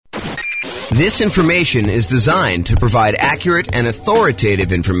This information is designed to provide accurate and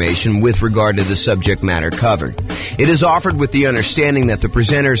authoritative information with regard to the subject matter covered. It is offered with the understanding that the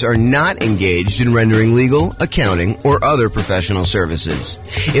presenters are not engaged in rendering legal, accounting, or other professional services.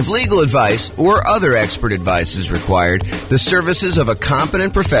 If legal advice or other expert advice is required, the services of a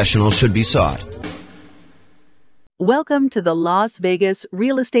competent professional should be sought. Welcome to the Las Vegas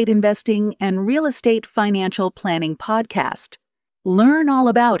Real Estate Investing and Real Estate Financial Planning Podcast. Learn all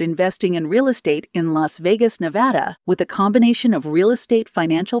about investing in real estate in Las Vegas, Nevada, with a combination of real estate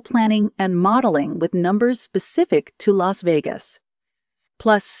financial planning and modeling with numbers specific to Las Vegas.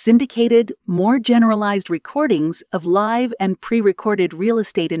 Plus syndicated, more generalized recordings of live and pre-recorded real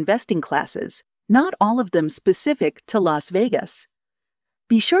estate investing classes, not all of them specific to Las Vegas.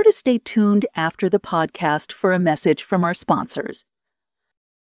 Be sure to stay tuned after the podcast for a message from our sponsors.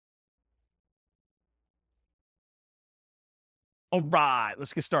 All right,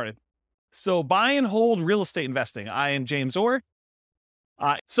 let's get started. So buy and hold real estate investing. I am James Orr.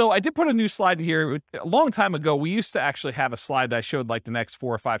 So I did put a new slide here. A long time ago, we used to actually have a slide that I showed like the next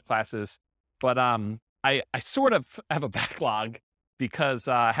 4 or 5 classes. But I sort of have a backlog because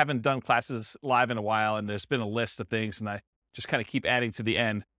I haven't done classes live in a while, and there's been a list of things, and I just kind of keep adding to the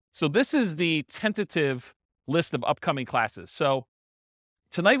end. So this is the tentative list of upcoming classes. So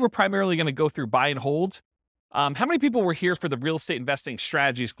tonight we're primarily going to go through buy and hold. How many people were here for the real estate investing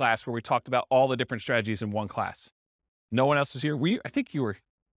strategies class where we talked about all the different strategies in one class? No one else was here? I think you were.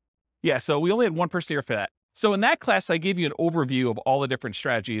 Yeah, so we only had one person here for that. So in that class, I gave you an overview of all the different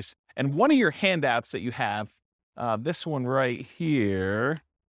strategies. And one of your handouts that you have, this one right here.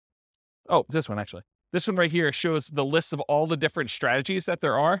 Oh, this one actually. This one right here shows the list of all the different strategies that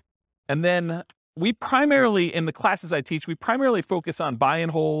there are. And then we primarily, in the classes I teach, we primarily focus on buy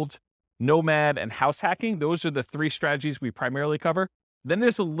and hold, nomad, and house hacking. Those are the 3 strategies we primarily cover. Then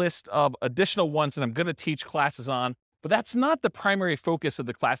there's a list of additional ones that I'm going to teach classes on, but that's not the primary focus of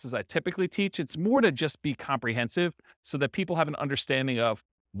the classes I typically teach. It's more to just be comprehensive so that people have an understanding of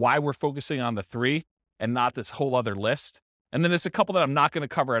why we're focusing on the 3 and not this whole other list. And then there's a couple that I'm not going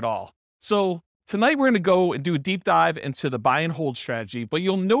to cover at all. So tonight we're going to go and do a deep dive into the buy and hold strategy, but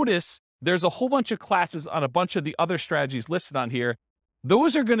you'll notice there's a whole bunch of classes on a bunch of the other strategies listed on here.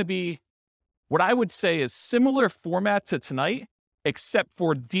 Those are going to be what I would say is similar format to tonight, except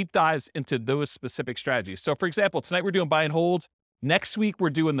for deep dives into those specific strategies. So for example, tonight we're doing buy and hold. Next week,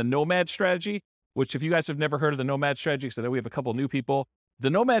 we're doing the nomad strategy, which if you guys have never heard of the nomad strategy, because I know we have a couple of new people, the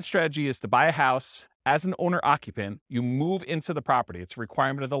nomad strategy is to buy a house as an owner occupant. You move into the property. It's a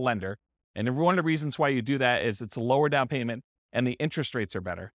requirement of the lender. And one of the reasons why you do that is it's a lower down payment and the interest rates are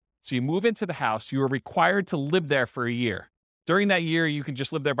better. So you move into the house, you are required to live there for a year. During that year, you can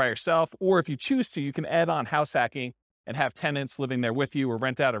just live there by yourself, or if you choose to, you can add on house hacking and have tenants living there with you or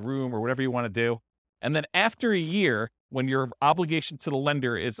rent out a room or whatever you want to do. And then after a year, when your obligation to the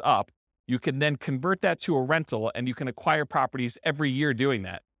lender is up, you can then convert that to a rental and you can acquire properties every year doing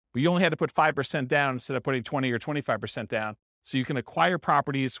that. But you only had to put 5% down instead of putting 20 or 25% down. So you can acquire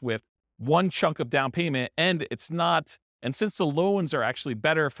properties with one chunk of down payment, and since the loans are actually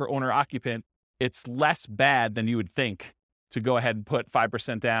better for owner occupant, it's less bad than you would think to go ahead and put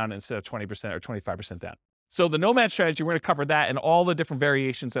 5% down instead of 20% or 25% down. So the nomad strategy, we're going to cover that and all the different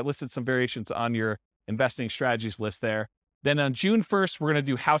variations. I listed some variations on your investing strategies list there. Then on June 1st, we're going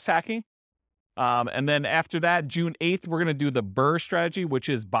to do house hacking. And then after that, June 8th, we're going to do the BRRRR strategy, which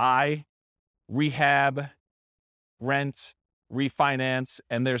is buy, rehab, rent, refinance.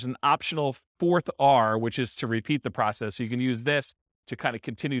 And there's an optional 4th R, which is to repeat the process. So you can use this to kind of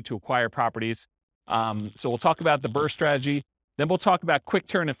continue to acquire properties. So we'll talk about the BRRRR strategy. Then we'll talk about quick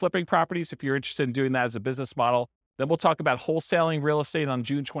turn and flipping properties if you're interested in doing that as a business model. Then we'll talk about wholesaling real estate on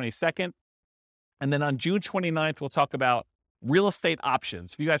June 22nd. And then on June 29th, we'll talk about real estate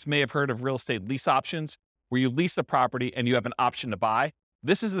options. You guys may have heard of real estate lease options, where you lease a property and you have an option to buy.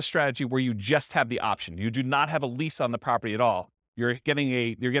 This is the strategy where you just have the option. You do not have a lease on the property at all. You're getting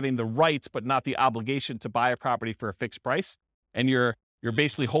the rights, but not the obligation to buy a property for a fixed price. And you're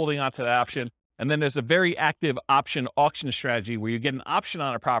basically holding on to that option. And then there's a very active option auction strategy where you get an option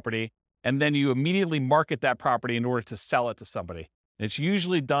on a property and then you immediately market that property in order to sell it to somebody. And it's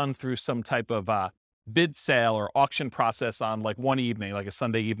usually done through some type of bid sale or auction process on like one evening, like a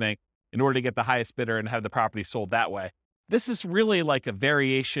Sunday evening, in order to get the highest bidder and have the property sold that way. This is really like a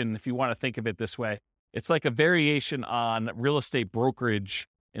variation, if you want to think of it this way. It's like a variation on real estate brokerage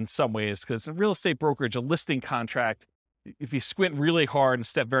in some ways, because in real estate brokerage, a listing contract, if you squint really hard and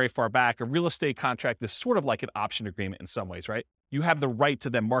step very far back, a real estate contract is sort of like an option agreement in some ways, right? You have the right to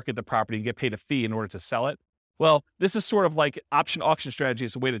then market the property and get paid a fee in order to sell it. Well, this is sort of like option auction strategy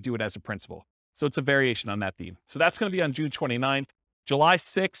is a way to do it as a principal. So it's a variation on that theme. So that's going to be on June 29th. July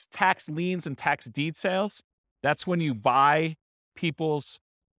 6th, tax liens and tax deed sales. That's when you buy people's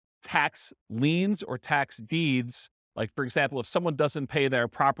tax liens or tax deeds. Like, for example, if someone doesn't pay their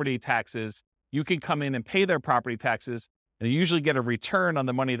property taxes, you can come in and pay their property taxes, and you usually get a return on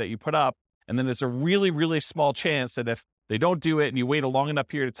the money that you put up. And then there's a really, really small chance that if they don't do it and you wait a long enough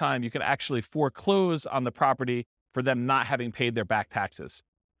period of time, you can actually foreclose on the property for them not having paid their back taxes.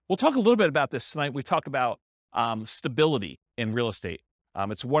 We'll talk a little bit about this tonight. We talk about stability in real estate.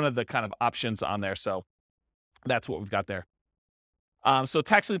 It's one of the kind of options on there. So that's what we've got there. So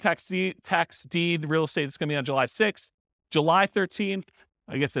tax deed real estate is going to be on July 6th. July 13th,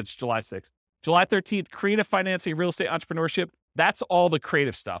 I guess it's July 6th. July 13th, creative financing, real estate entrepreneurship. That's all the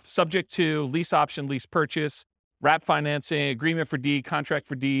creative stuff, subject to lease option, lease purchase, wrap financing, agreement for deed, contract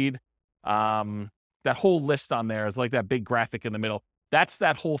for deed. That whole list on there is like that big graphic in the middle. That's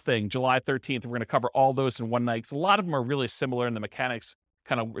that whole thing. July 13th, we're going to cover all those in one night. A lot of them are really similar in the mechanics.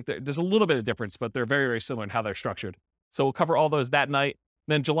 There's a little bit of difference, but they're very, very similar in how they're structured. So we'll cover all those that night.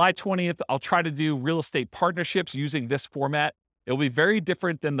 Then July 20th, I'll try to do real estate partnerships using this format. It'll be very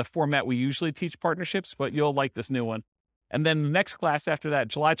different than the format we usually teach partnerships, but you'll like this new one. And then the next class after that,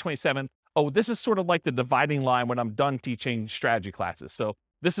 July 27th. Oh, this is sort of like the dividing line when I'm done teaching strategy classes. So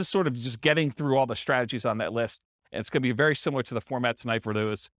this is sort of just getting through all the strategies on that list. And it's going to be very similar to the format tonight for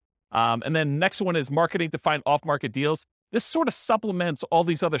those. And then next one is marketing to find off-market deals. This sort of supplements all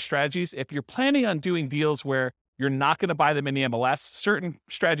these other strategies. If you're planning on doing deals where you're not going to buy them in the MLS, certain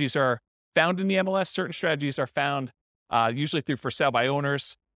strategies are found in the MLS. Certain strategies are found usually through for sale by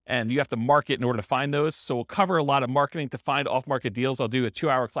owners, and you have to market in order to find those. So we'll cover a lot of marketing to find off-market deals. I'll do a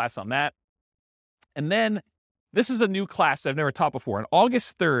 2-hour class on that. And then this is a new class I've never taught before on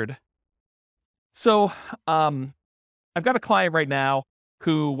August 3rd. So I've got a client right now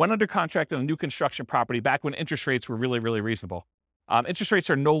who went under contract on a new construction property back when interest rates were really, really reasonable. Interest rates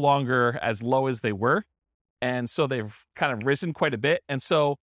are no longer as low as they were. And so they've kind of risen quite a bit. And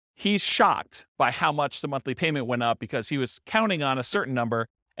so he's shocked by how much the monthly payment went up because he was counting on a certain number.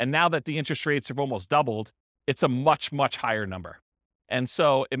 And now that the interest rates have almost doubled, it's a much, much higher number. And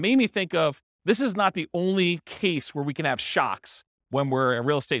so it made me think of, this is not the only case where we can have shocks when we're a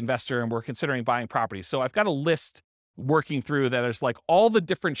real estate investor and we're considering buying properties. So I've got a list working through that is like all the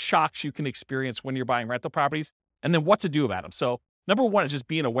different shocks you can experience when you're buying rental properties and then what to do about them. So number one is just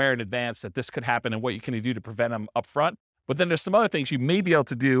being aware in advance that this could happen and what you can do to prevent them up front. But then there's some other things you may be able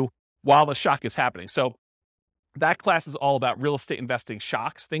to do while the shock is happening. So that class is all about real estate investing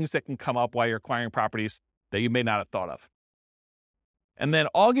shocks, things that can come up while you're acquiring properties that you may not have thought of. And then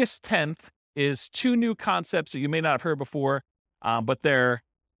August 10th is 2 new concepts that you may not have heard before, but there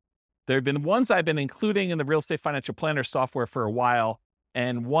have been ones I've been including in the Real Estate Financial Planner software for a while,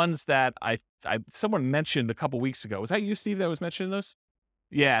 and ones that someone mentioned a couple weeks ago. Was that you, Steve, that was mentioning those?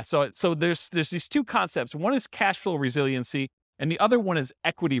 Yeah. So there's these 2 concepts. One is cash flow resiliency, and the other one is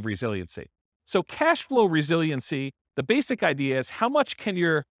equity resiliency. So cash flow resiliency, the basic idea is how much can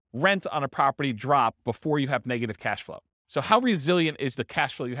your rent on a property drop before you have negative cash flow? So how resilient is the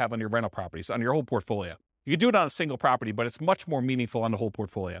cash flow you have on your rental properties, on your whole portfolio? You can do it on a single property, but it's much more meaningful on the whole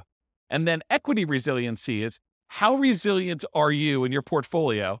portfolio. And then equity resiliency is how resilient are you in your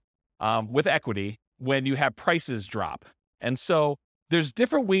portfolio with equity when you have prices drop? And so there's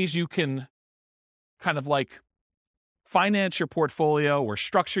different ways you can kind of like finance your portfolio or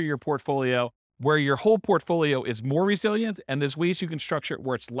structure your portfolio where your whole portfolio is more resilient, and there's ways you can structure it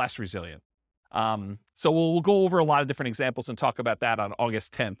where it's less resilient. So we'll go over a lot of different examples and talk about that on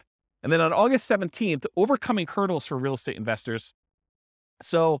August 10th. And then on August 17th, overcoming hurdles for real estate investors.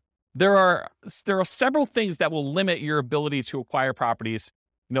 So there are several things that will limit your ability to acquire properties.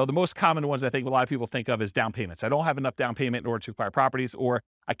 You know, the most common ones I think a lot of people think of is down payments. I don't have enough down payment in order to acquire properties, or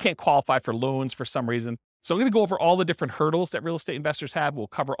I can't qualify for loans for some reason. So I'm going to go over all the different hurdles that real estate investors have. We'll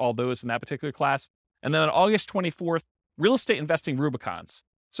cover all those in that particular class. And then on August 24th, real estate investing Rubicons.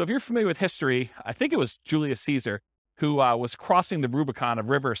 So if you're familiar with history, I think it was Julius Caesar who was crossing the Rubicon, a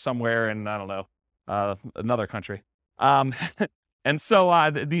river somewhere in, I don't know, another country. And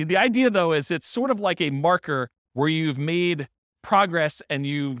so the idea, though, is it's sort of like a marker where you've made progress and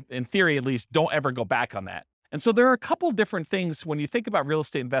you, in theory at least, don't ever go back on that. And so there are a couple different things when you think about real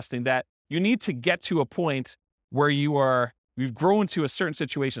estate investing that you need to get to a point where you've grown to a certain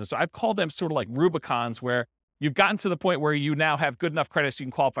situation. So I've called them sort of like Rubicons, where you've gotten to the point where you now have good enough credit so you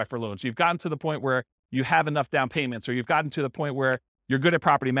can qualify for loans. You've gotten to the point where you have enough down payments, or you've gotten to the point where you're good at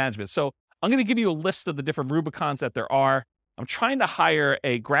property management. So I'm going to give you a list of the different Rubicons that there are. I'm trying to hire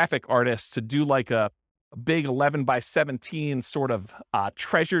a graphic artist to do like a a big 11 by 17 sort of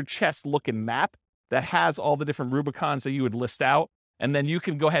treasure chest looking map that has all the different Rubicons that you would list out. And then you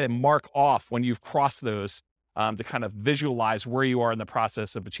can go ahead and mark off when you've crossed those to kind of visualize where you are in the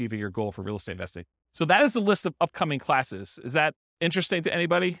process of achieving your goal for real estate investing. So that is the list of upcoming classes. Is that interesting to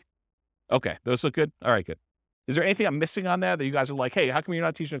anybody? Okay, those look good. All right, good. Is there anything I'm missing on there that you guys are like, hey, how come you're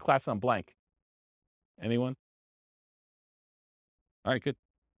not teaching a class on blank? Anyone? All right, good.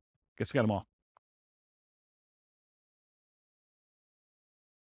 Guess I got them all.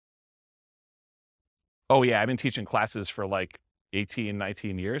 Oh yeah, I've been teaching classes for like 18,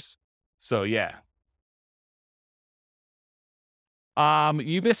 19 years. So yeah.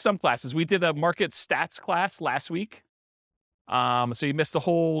 You missed some classes. We did a market stats class last week. So you missed the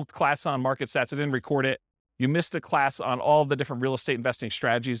whole class on market stats. I didn't record it. You missed a class on all the different real estate investing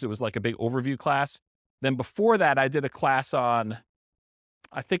strategies. It was like a big overview class. Then before that, I did a class on,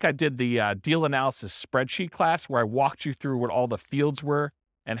 I think I did the deal analysis spreadsheet class where I walked you through what all the fields were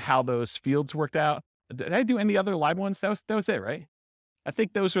and how those fields worked out. Did I do any other live ones? That was it, right? I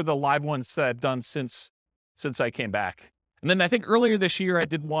think those are the live ones that I've done since I came back. And then I think earlier this year, I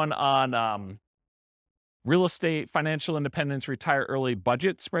did one on real estate, financial independence, retire early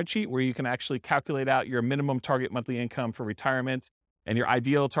budget spreadsheet, where you can actually calculate out your minimum target monthly income for retirement and your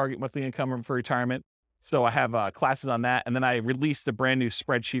ideal target monthly income for retirement. So I have classes on that. And then I released a brand new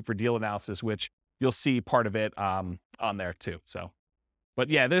spreadsheet for deal analysis, which you'll see part of it on there too. So, but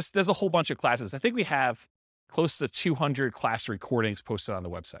yeah, there's a whole bunch of classes. I think we have close to 200 class recordings posted on the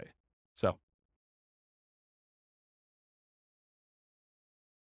website. So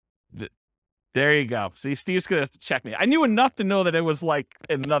there you go. See, Steve's going to check me. I knew enough to know that it was like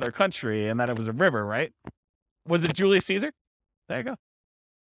in another country and that it was a river, right? Was it Julius Caesar? There you go.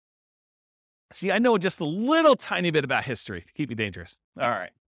 See, I know just a little tiny bit about history to keep you dangerous. All right.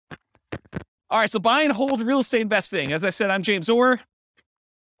 All right, so buy and hold real estate investing. As I said, I'm James Orr.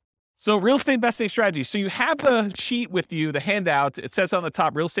 So real estate investing strategies. So you have the sheet with you, the handout. It says on the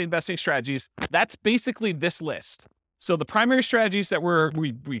top, real estate investing strategies. That's basically this list. So the primary strategies that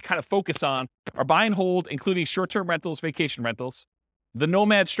we kind of focus on are buy and hold, including short-term rentals, vacation rentals, the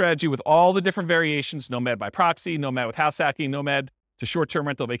nomad strategy with all the different variations, nomad by proxy, nomad with house hacking, nomad to short-term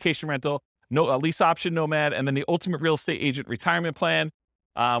rental, vacation rental, lease option nomad, and then the ultimate real estate agent retirement plan,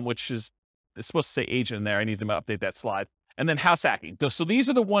 which is it's supposed to say agent in there. I need to update that slide. And then house hacking. So these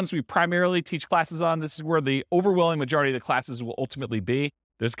are the ones we primarily teach classes on. This is where the overwhelming majority of the classes will ultimately be.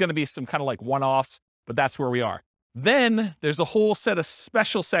 There's going to be some kind of like one-offs, but that's where we are. Then there's a whole set of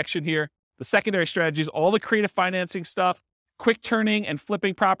special section here, the secondary strategies, all the creative financing stuff, quick turning and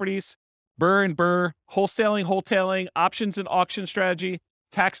flipping properties, BRRRR and BRRRR, wholesaling, options and auction strategy,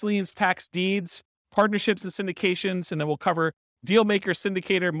 tax liens, tax deeds, partnerships and syndications, and then we'll cover deal maker,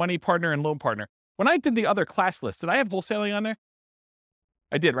 syndicator, money partner, and loan partner. When I did the other class list, did I have wholesaling on there?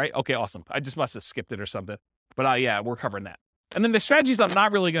 I did, right? Okay, awesome. I just must have skipped it or something. But yeah, we're covering that. And then the strategies I'm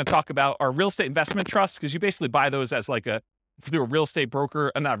not really going to talk about are real estate investment trusts, because you basically buy those as like through a real estate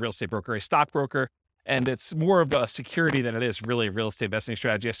broker, not a real estate broker, a stockbroker. And it's more of a security than it is really a real estate investing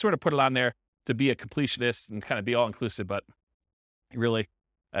strategy. I sort of put it on there to be a completionist and kind of be all inclusive, but really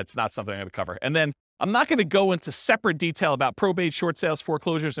that's not something I'm going to cover. And then I'm not going to go into separate detail about probate, short sales,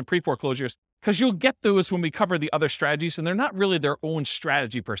 foreclosures, and pre-foreclosures, because you'll get those when we cover the other strategies, and they're not really their own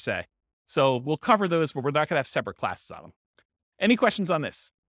strategy per se. So we'll cover those, but we're not going to have separate classes on them. Any questions on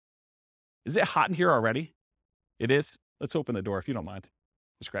this? Is it hot in here already? It is? Let's open the door if you don't mind.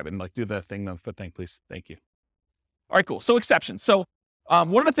 Just grab it and like do the thing, the foot thing, please. Thank you. All right, cool. So exceptions. So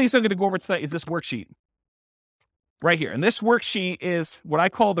one of the things I'm going to go over tonight is this worksheet right here. And this worksheet is what I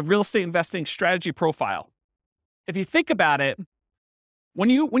call the real estate investing strategy profile. If you think about it, when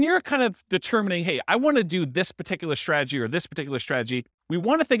you're kind of determining, hey, I want to do this particular strategy or this particular strategy, we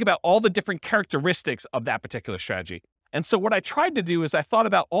want to think about all the different characteristics of that particular strategy. And so what I tried to do is I thought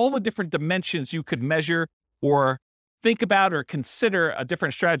about all the different dimensions you could measure or think about or consider a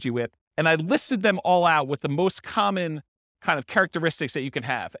different strategy with. And I listed them all out with the most common kind of characteristics that you can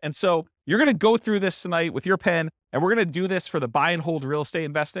have. And so you're going to go through this tonight with your pen, and we're going to do this for the buy and hold real estate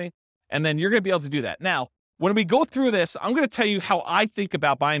investing. And then you're going to be able to do that. Now, when we go through this, I'm going to tell you how I think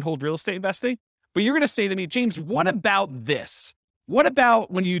about buy and hold real estate investing, but you're going to say to me, James, what about this? What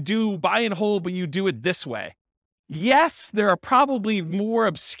about when you do buy and hold, but you do it this way? Yes, there are probably more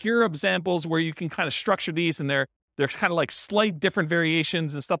obscure examples where you can kind of structure these and there's kind of like slight different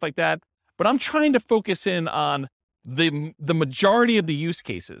variations and stuff like that. But I'm trying to focus in on the majority of the use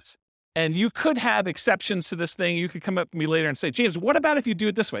cases. And you could have exceptions to this thing. You could come up to me later and say, James, what about if you do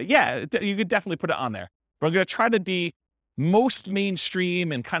it this way? Yeah, you could definitely put it on there. But I'm going to try to be most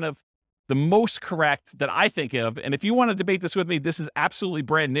mainstream and kind of the most correct that I think of. And if you want to debate this with me, this is absolutely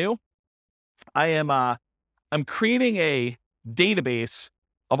brand new. I'm creating a database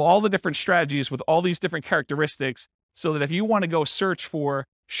of all the different strategies with all these different characteristics, so that if you want to go search for,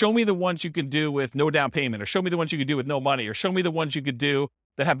 show me the ones you can do with no down payment, or show me the ones you can do with no money, or show me the ones you could do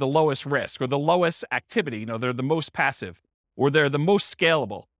that have the lowest risk or the lowest activity, they're the most passive or they're the most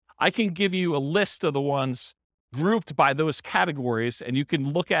scalable. I can give you a list of the ones grouped by those categories, and you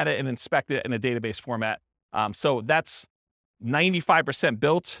can look at it and inspect it in a database format. So that's 95%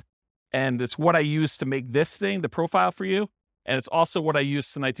 built, and it's what I use to make this thing, the profile for you. And it's also what I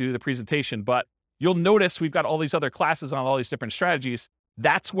use tonight to do the presentation. But you'll notice we've got all these other classes on all these different strategies.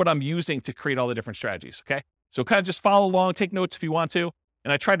 That's what I'm using to create all the different strategies, okay? So kind of just follow along, take notes if you want to.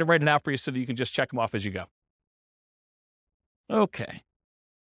 And I tried to write it out for you so that you can just check them off as you go. Okay.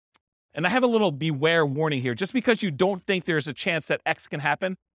 And I have a little beware warning here. Just because you don't think there's a chance that X can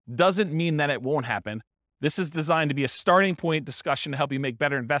happen doesn't mean that it won't happen. This is designed to be a starting point discussion to help you make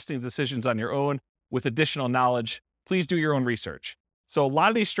better investing decisions on your own with additional knowledge. Please do your own research. So a lot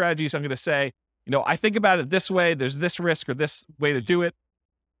of these strategies, I'm going to say, I think about it this way. There's this risk or this way to do it.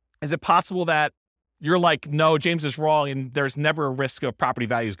 Is it possible that you're like, no, James is wrong, and there's never a risk of property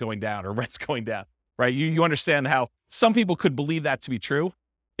values going down or rents going down, right? You understand how some people could believe that to be true.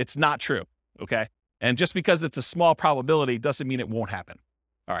 It's not true, okay? And just because it's a small probability doesn't mean it won't happen.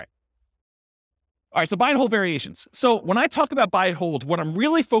 All right, so buy and hold variations. So when I talk about buy and hold, what I'm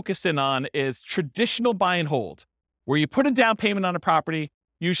really focusing on is traditional buy and hold, where you put a down payment on a property,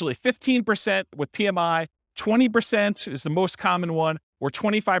 usually 15% with PMI, 20% is the most common one, or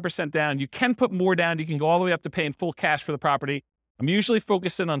 25% down. You can put more down. You can go all the way up to paying full cash for the property. I'm usually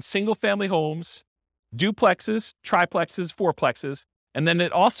focusing on single family homes, duplexes, triplexes, fourplexes, and then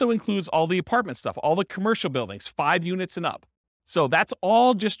it also includes all the apartment stuff, all the commercial buildings, 5 units and up. So that's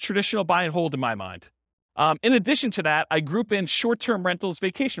all just traditional buy and hold in my mind. In addition to that, I group in short-term rentals,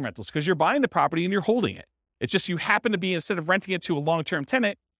 vacation rentals, because you're buying the property and you're holding it. It's just you happen to be, instead of renting it to a long-term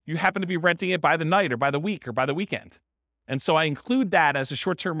tenant, you happen to be renting it by the night or by the week or by the weekend. And so I include that as a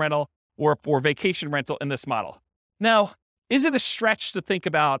short-term rental or vacation rental in this model. Now, is it a stretch to think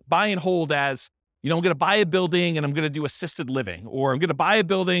about buy and hold as, I'm going to buy a building and I'm going to do assisted living, or I'm going to buy a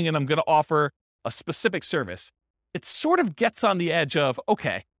building and I'm going to offer a specific service? It sort of gets on the edge of,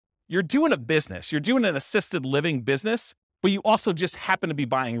 okay, you're doing a business, you're doing an assisted living business, but you also just happen to be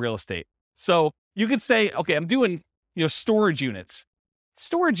buying real estate. So you could say, okay, I'm doing, storage units.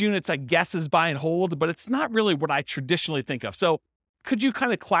 Storage units, I guess, is buy and hold, but it's not really what I traditionally think of. So could you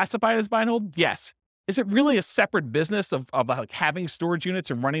kind of classify it as buy and hold? Yes. Is it really a separate business of like having storage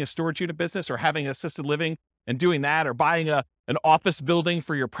units and running a storage unit business, or having assisted living and doing that, or buying an office building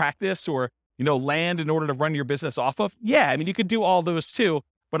for your practice, or, land in order to run your business off of? Yeah, I mean, you could do all those too,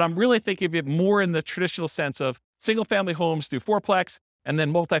 but I'm really thinking of it more in the traditional sense of single family homes through fourplex, and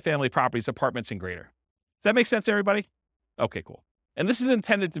then multifamily properties, apartments, and greater. Does that make sense, everybody? Okay, cool. And this is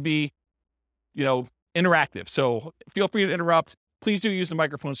intended to be, interactive. So feel free to interrupt. Please do use the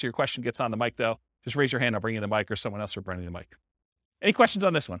microphone so your question gets on the mic, though. Just raise your hand. I'll bring you the mic, or someone else will bring you the mic. Any questions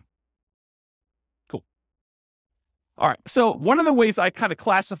on this one? Cool. All right. So one of the ways I kind of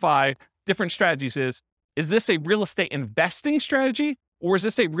classify different strategies is this a real estate investing strategy, or is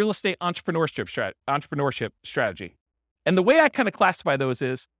this a real estate entrepreneurship strategy? And the way I kind of classify those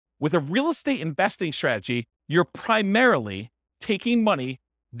is, with a real estate investing strategy, you're primarily taking money,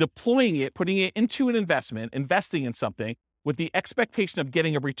 deploying it, putting it into an investment, investing in something with the expectation of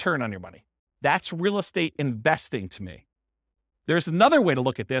getting a return on your money. That's real estate investing to me. There's another way to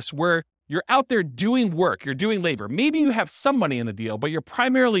look at this where you're out there doing work, you're doing labor. Maybe you have some money in the deal, but you're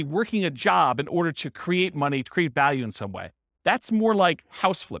primarily working a job in order to create money, to create value in some way. That's more like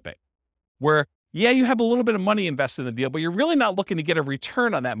house flipping, where, yeah, you have a little bit of money invested in the deal, but you're really not looking to get a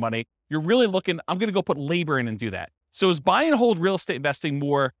return on that money. You're really looking, I'm going to go put labor in and do that. So is buy and hold real estate investing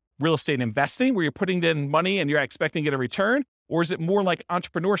more real estate investing, where you're putting in money and you're expecting to get a return? Or is it more like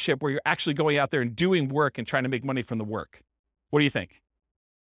entrepreneurship, where you're actually going out there and doing work and trying to make money from the work? What do you think?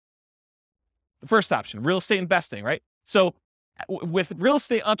 The first option, real estate investing, right? So with real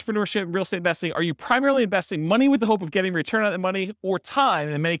estate entrepreneurship, real estate investing, are you primarily investing money with the hope of getting a return on that money, or time,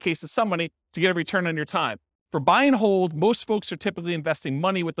 in many cases some money, to get a return on your time? For buy and hold, most folks are typically investing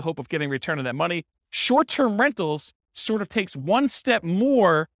money with the hope of getting a return on that money. Short-term rentals sort of takes one step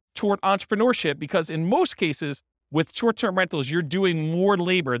more toward entrepreneurship, because in most cases with short-term rentals, you're doing more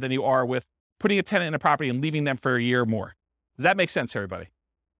labor than you are with putting a tenant in a property and leaving them for a year or more. Does that make sense, everybody?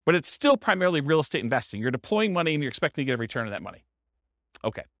 But it's still primarily real estate investing. You're deploying money and you're expecting to get a return on that money.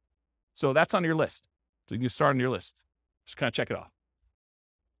 Okay. So that's on your list. So you can start on your list. Just kind of check it off.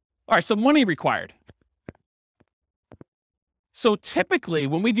 All right, so money required. So typically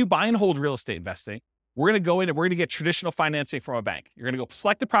when we do buy and hold real estate investing, we're going to go in and we're going to get traditional financing from a bank. You're going to go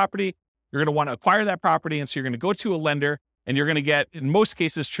select a property. You're going to want to acquire that property. And so you're going to go to a lender and you're going to get, in most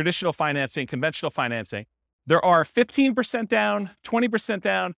cases, traditional financing, conventional financing. There are 15% down, 20%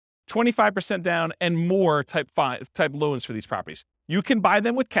 down, 25% down, and more type loans for these properties. You can buy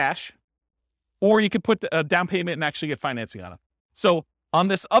them with cash, or you can put a down payment and actually get financing on them. So on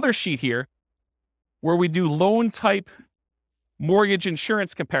this other sheet here, where we do loan type mortgage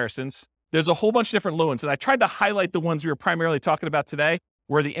insurance comparisons, there's a whole bunch of different loans. And I tried to highlight the ones we were primarily talking about today,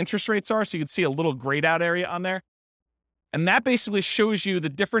 where the interest rates are. So you can see a little grayed out area on there. And that basically shows you the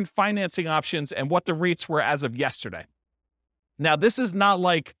different financing options and what the rates were as of yesterday. Now, this is not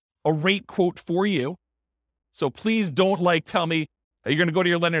like a rate quote for you. So please don't tell me you're going to go to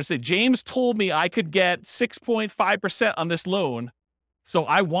your lender and say, James told me I could get 6.5% on this loan, so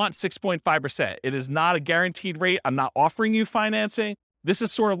I want 6.5%. It is not a guaranteed rate. I'm not offering you financing. This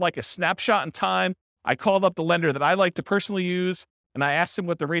is sort of like a snapshot in time. I called up the lender that I like to personally use, and I asked him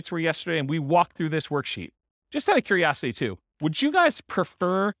what the rates were yesterday, and we walked through this worksheet. Just out of curiosity too, would you guys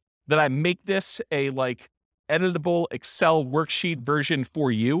prefer that I make this a editable Excel worksheet version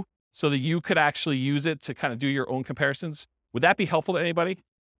for you so that you could actually use it to kind of do your own comparisons? Would that be helpful to anybody?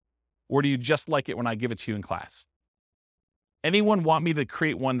 Or do you just like it when I give it to you in class? Anyone want me to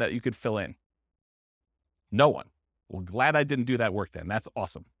create one that you could fill in? No one. Well, glad I didn't do that work then. That's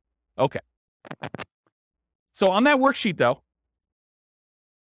awesome. Okay. So on that worksheet though,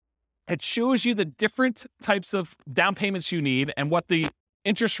 it shows you the different types of down payments you need and what the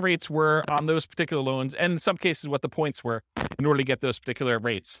interest rates were on those particular loans, and in some cases what the points were in order to get those particular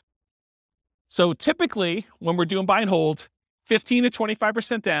rates. So typically when we're doing buy and hold, 15 to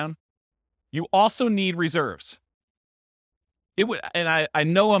 25% down, you also need reserves. It would, and I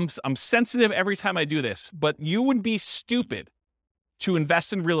know I'm sensitive every time I do this, but you would be stupid to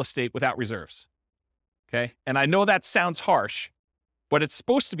invest in real estate without reserves. Okay? And I know that sounds harsh, but it's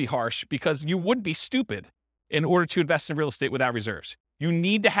supposed to be harsh because you would be stupid in order to invest in real estate without reserves. You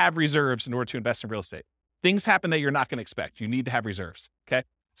need to have reserves in order to invest in real estate. Things happen that you're not going to expect. You need to have reserves. Okay?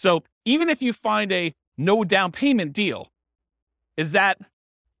 So even if you find a no down payment deal, is that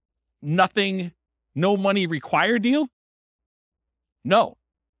nothing, no money required deal? No.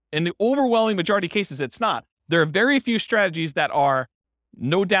 In the overwhelming majority of cases, it's not. There are very few strategies that are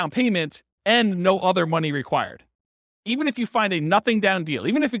no down payment and no other money required. Even if you find a nothing down deal,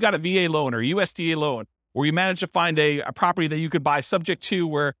 even if you got a VA loan or USDA loan, or you manage to find a property that you could buy subject to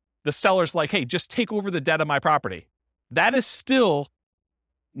where the seller's like, hey, just take over the debt of my property. That is still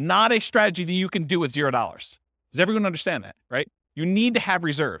not a strategy that you can do with $0. Does everyone understand that, right? You need to have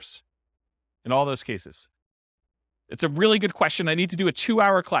reserves in all those cases. It's a really good question. I need to do a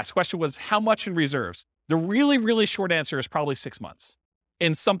 2-hour class. Question was, how much in reserves? The really, really short answer is probably 6 months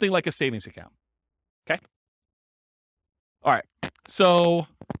in something like a savings account. Okay? All right. So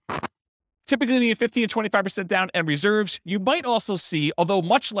typically you need 15 to 25% down and reserves. You might also see, although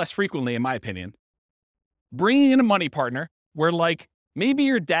much less frequently, in my opinion, bringing in a money partner where maybe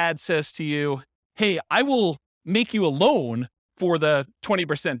your dad says to you, hey, I will make you a loan for the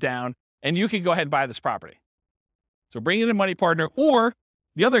 20% down and you can go ahead and buy this property. So bring in a money partner, or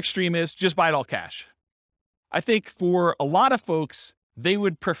the other extreme is just buy it all cash. I think for a lot of folks, they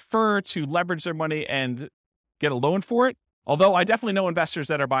would prefer to leverage their money and get a loan for it. Although I definitely know investors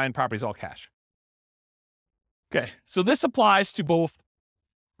that are buying properties all cash. Okay, so this applies to both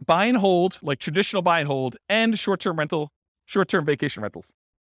buy and hold, like traditional buy and hold, and short-term vacation rentals.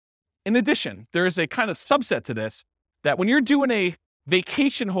 In addition, there is a kind of subset to this that when you're doing a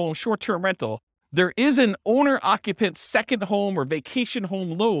vacation home short-term rental, there is an owner-occupant second home or vacation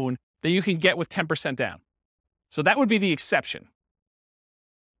home loan that you can get with 10% down. So that would be the exception.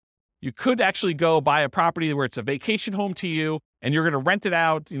 You could actually go buy a property where it's a vacation home to you and you're going to rent it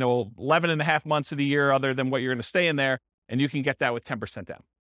out, 11 and a half months of the year other than what you're going to stay in there, and you can get that with 10% down.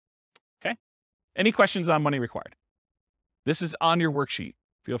 Okay? Any questions on money required? This is on your worksheet.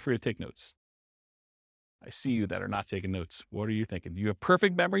 Feel free to take notes. I see you that are not taking notes. What are you thinking? Do you have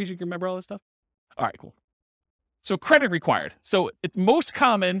perfect memories? You can remember all this stuff? All right, cool. So credit required. So it's most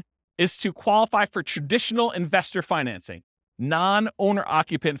common is to qualify for traditional investor financing, non-owner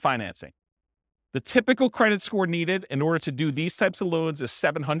occupant financing. The typical credit score needed in order to do these types of loans is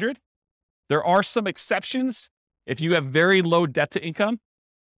 700. There are some exceptions if you have very low debt to income.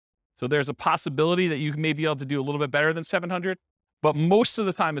 So there's a possibility that you may be able to do a little bit better than 700, but most of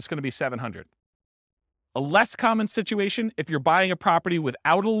the time it's going to be 700. A less common situation, if you're buying a property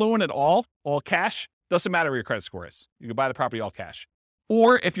without a loan at all cash, doesn't matter what your credit score is. You can buy the property all cash.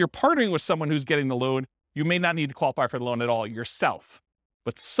 Or if you're partnering with someone who's getting the loan, you may not need to qualify for the loan at all yourself,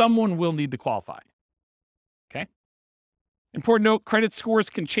 but someone will need to qualify. Okay. Important note, credit scores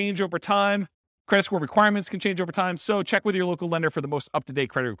can change over time. Credit score requirements can change over time. So check with your local lender for the most up-to-date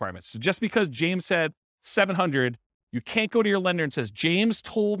credit requirements. So just because James said 700, you can't go to your lender and says, James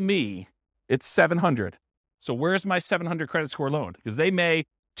told me it's 700. So where's my 700 credit score loan? Because they may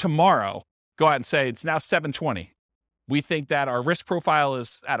tomorrow go out and say it's now 720. We think that our risk profile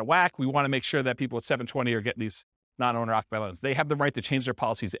is out of whack. We want to make sure that people at 720 are getting these non-owner occupied loans. They have the right to change their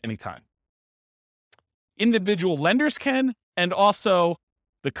policies at any time. Individual lenders can, and also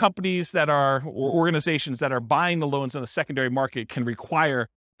the companies that are, or organizations that are buying the loans in the secondary market can require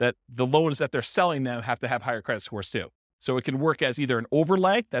that the loans that they're selling them have to have higher credit scores too. So it can work as either an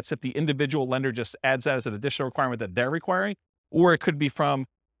overlay, that's if the individual lender just adds that as an additional requirement that they're requiring, or it could be from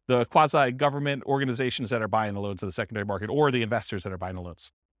the quasi-government organizations that are buying the loans in the secondary market, or the investors that are buying the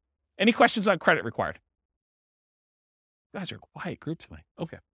loans. Any questions on credit required? You guys are a quiet group tonight.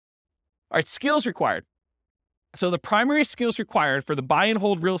 Okay. All right, skills required. So the primary skills required for the buy and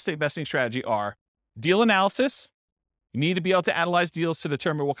hold real estate investing strategy are deal analysis. You need to be able to analyze deals to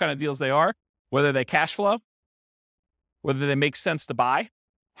determine what kind of deals they are, whether they cash flow, whether they make sense to buy,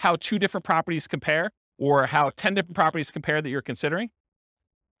 how 2 different properties compare, or how 10 different properties compare that you're considering.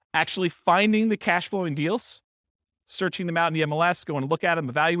 Actually finding the cash flowing deals, searching them out in the MLS, going to look at them,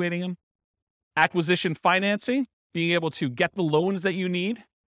 evaluating them. Acquisition financing, being able to get the loans that you need,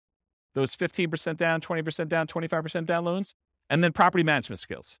 those 15% down, 20% down, 25% down loans, and then property management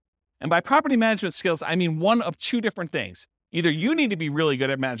skills. And by property management skills, I mean one of 2 different things. Either you need to be really good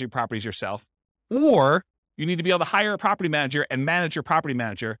at managing properties yourself, or you need to be able to hire a property manager and manage your property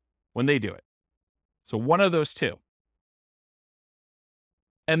manager when they do it. So one of those 2.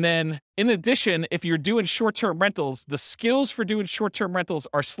 And then in addition, if you're doing short-term rentals, the skills for doing short-term rentals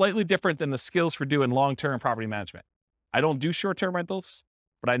are slightly different than the skills for doing long-term property management. I don't do short-term rentals,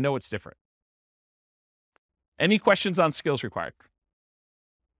 but I know it's different. Any questions on skills required?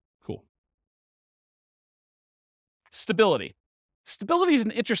 Cool. Stability. Stability is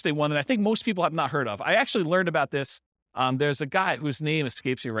an interesting one that I think most people have not heard of. I actually learned about this. There's a guy whose name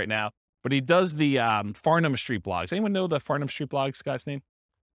escapes me right now, but he does the Farnam Street blogs. Anyone know the Farnam Street blogs guy's name?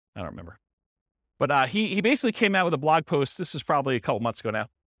 I don't remember. But he basically came out with a blog post. This is probably a couple months ago now.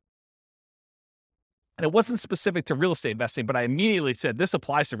 And it wasn't specific to real estate investing, but I immediately said, this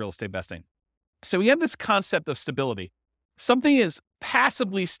applies to real estate investing. So we have this concept of stability. Something is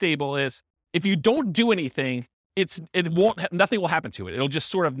passively stable is if you don't do anything, nothing will happen to it. It'll just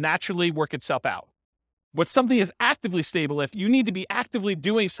sort of naturally work itself out. But something is actively stable if you need to be actively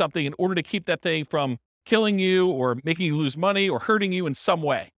doing something in order to keep that thing from killing you or making you lose money or hurting you in some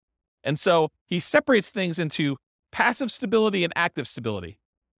way. And so he separates things into passive stability and active stability.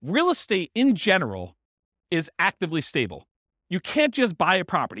 Real estate in general is actively stable. You can't just buy a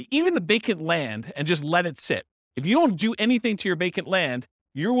property, even the vacant land, and just let it sit. If you don't do anything to your vacant land,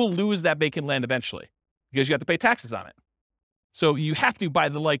 you will lose that vacant land eventually because you have to pay taxes on it. So you have to, by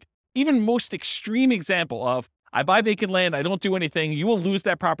the even most extreme example of, I buy vacant land, I don't do anything, you will lose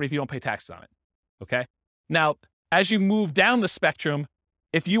that property if you don't pay taxes on it. Okay. Now, as you move down the spectrum,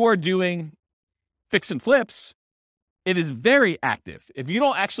 if you are doing fix and flips, it is very active. If you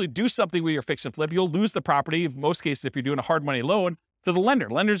don't actually do something with your fix and flip, you'll lose the property. In most cases, if you're doing a hard money loan, to the lender.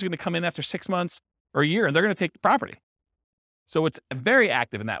 Lender's going to come in after 6 months or a year, and they're going to take the property. So it's very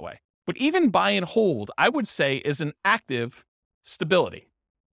active in that way. But even buy and hold, I would say, is an active stability.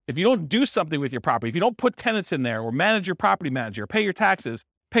 If you don't do something with your property, if you don't put tenants in there or manage your property manager, pay your taxes,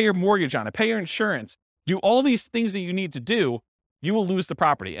 pay your mortgage on it, pay your insurance, do all these things that you need to do, you will lose the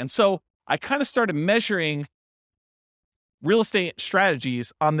property. And so I kind of started measuring real estate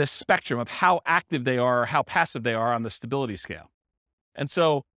strategies on this spectrum of how active they are or how passive they are on the stability scale. And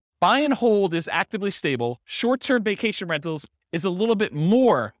so buy and hold is actively stable. Short-term vacation rentals is a little bit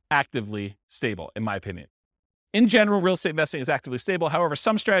more actively stable, in my opinion. In general, real estate investing is actively stable. However,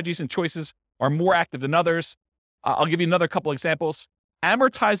 some strategies and choices are more active than others. I'll give you another couple examples.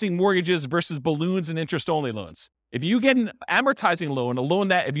 Amortizing mortgages versus balloons and interest-only loans. If you get an amortizing loan, a loan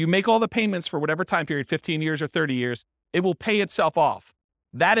that if you make all the payments for whatever time period, 15 years or 30 years, it will pay itself off.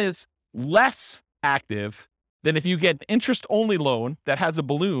 That is less active than if you get an interest-only loan that has a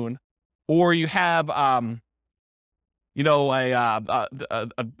balloon, or you have, well,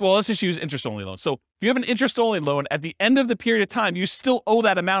 let's just use interest-only loan. So if you have an interest-only loan, at the end of the period of time, you still owe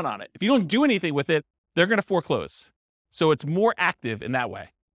that amount on it. If you don't do anything with it, they're going to foreclose. So it's more active in that way.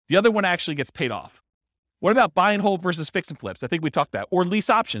 The other one actually gets paid off. What about buy and hold versus fix and flips? I think we talked about, or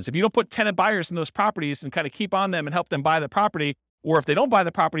lease options. If you don't put tenant buyers in those properties and kind of keep on them and help them buy the property, Or if they don't buy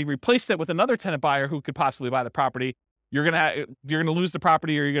the property, replace that with another tenant buyer who could possibly buy the property. You're gonna lose the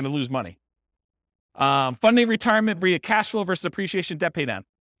property, or you're gonna lose money. Funding retirement via cash flow versus appreciation, debt pay down.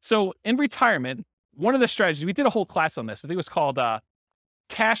 So in retirement, one of the strategies, we did a whole class on this. I think it was called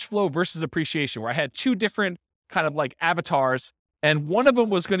cash flow versus appreciation, where I had two different kind of like avatars, and one of them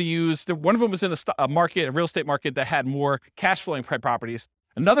was going to use, one of them was in a market, a real estate market that had more cash flowing properties.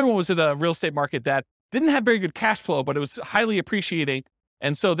 Another one was in a real estate market that didn't have very good cash flow, but it was highly appreciating.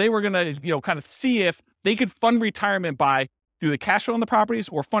 And so they were going to, kind of see if they could fund retirement by through the cash flow on the properties,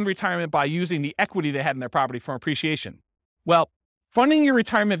 or fund retirement by using the equity they had in their property from appreciation. Well, funding your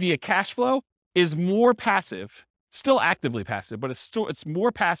retirement via cash flow is more passive, still actively passive, but it's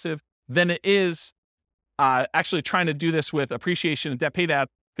more passive than it is actually trying to do this with appreciation and debt pay down.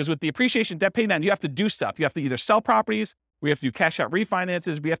 Because with the appreciation debt pay down, you have to do stuff. You have to either sell properties, we have to do cash out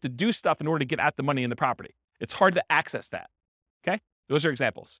refinances, we have to do stuff in order to get at the money in the property. It's hard to access that. Okay, those are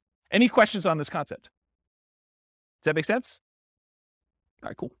examples. Any questions on this concept? Does that make sense? All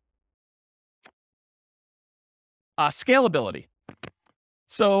right, cool. Scalability.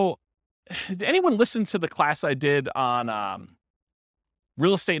 So did anyone listen to the class I did on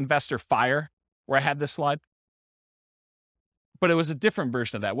Real Estate Investor Fire, where I had this slide? But it was a different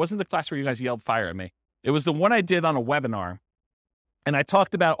version of that. It wasn't the class where you guys yelled fire at me. It was the one I did on a webinar. And I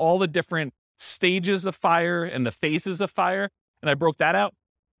talked about all the different stages of fire and the phases of fire, and I broke that out.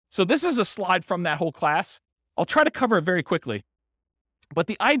 So this is a slide from that whole class. I'll try to cover it very quickly. But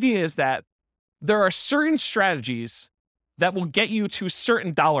the idea is that there are certain strategies that will get you to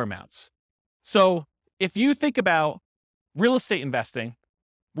certain dollar amounts. So if you think about real estate investing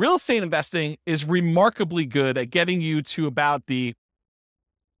is remarkably good at getting you to about and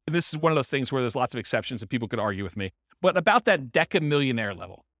this is one of those things where there's lots of exceptions and people could argue with me, but about that decamillionaire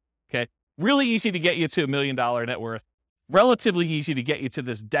level. Okay. Really easy to get you to $1 million net worth, relatively easy to get you to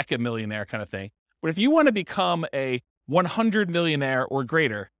this decamillionaire kind of thing. But if you want to become a 100 millionaire or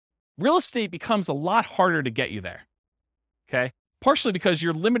greater, real estate becomes a lot harder to get you there. Okay. Partially because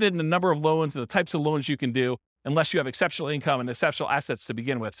you're limited in the number of loans and the types of loans you can do unless you have exceptional income and exceptional assets to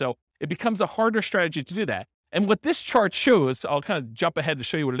begin with. So it becomes a harder strategy to do that. And what this chart shows, I'll kind of jump ahead to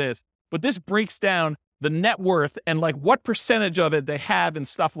show you what it is, but this breaks down the net worth and like what percentage of it they have in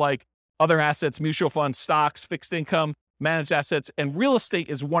stuff like other assets, mutual funds, stocks, fixed income, managed assets, and real estate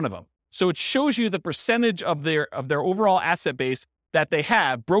is one of them. So it shows you the percentage of their overall asset base that they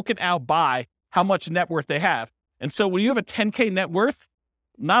have broken out by how much net worth they have. And so when you have a 10K net worth,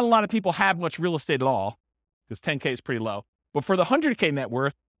 not a lot of people have much real estate at all, because 10K is pretty low. But for the 100K net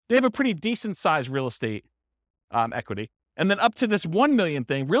worth, they have a pretty decent sized real estate equity. And then up to this 1 million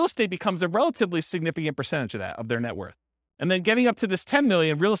thing, real estate becomes a relatively significant percentage of that, of their net worth. And then getting up to this 10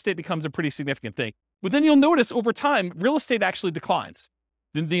 million, real estate becomes a pretty significant thing. But then you'll notice over time, real estate actually declines.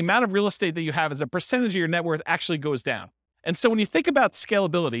 The amount of real estate that you have as a percentage of your net worth actually goes down. And so when you think about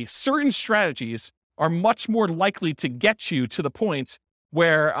scalability, certain strategies are much more likely to get you to the point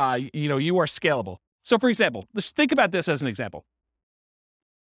where you are scalable. So for example, let's think about this as an example.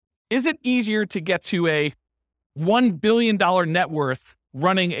 Is it easier to get to a $1 billion net worth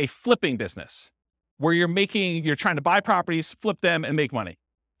running a flipping business where you're trying to buy properties, flip them, and make money?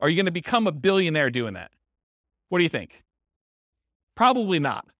 Are you going to become a billionaire doing that? What do you think? Probably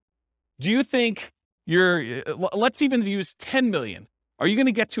not. Do you think let's even use 10 million. Are you going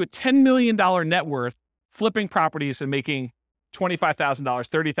to get to a $10 million net worth flipping properties and making $25,000,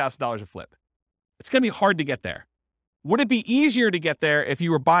 $30,000 a flip? It's going to be hard to get there. Would it be easier to get there if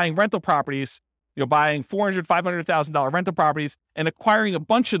you were buying rental properties, buying $400,000, $500,000 rental properties and acquiring a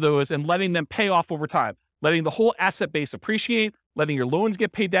bunch of those and letting them pay off over time, letting the whole asset base appreciate, letting your loans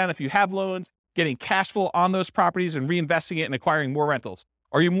get paid down if you have loans, getting cash flow on those properties and reinvesting it and acquiring more rentals?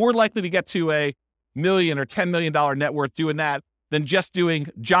 Are you more likely to get to a $1 million or $10 million net worth doing that than just doing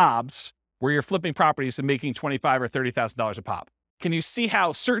jobs where you're flipping properties and making $25,000 or $30,000 a pop? Can you see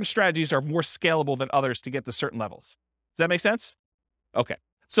how certain strategies are more scalable than others to get to certain levels? Does that make sense? Okay.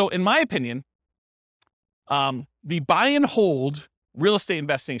 So in my opinion, the buy and hold real estate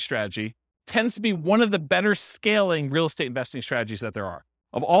investing strategy tends to be one of the better scaling real estate investing strategies that there are.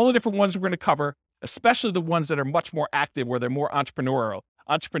 Of all the different ones we're going to cover, especially the ones that are much more active, where they're more entrepreneurial,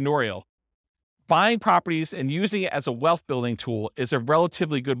 buying properties and using it as a wealth building tool is a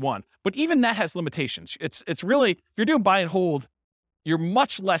relatively good one. But even that has limitations. It's really, if you're doing buy and hold, you're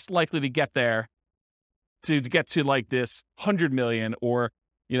much less likely to get there, to get to like this 100 million or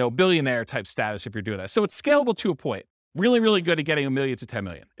billionaire type status if you're doing that. So it's scalable to a point. Really, really good at getting 1 million to 10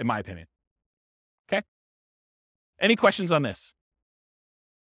 million, in my opinion. Okay. Any questions on this?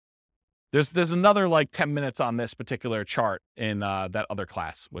 There's another like 10 minutes on this particular chart in that other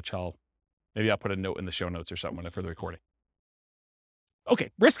class, which maybe I'll put a note in the show notes or something for the recording.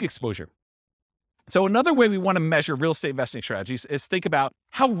 Okay, risk exposure. So another way we want to measure real estate investing strategies is think about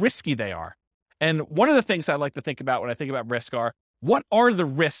how risky they are. And one of the things I like to think about when I think about risk are, what are the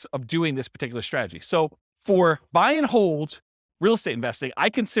risks of doing this particular strategy? So for buy and hold real estate investing, I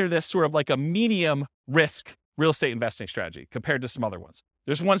consider this sort of like a medium risk real estate investing strategy compared to some other ones.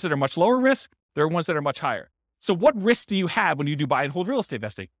 There's ones that are much lower risk. There are ones that are much higher. So what risk do you have when you do buy and hold real estate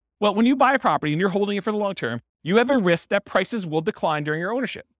investing? Well, when you buy a property and you're holding it for the long term, you have a risk that prices will decline during your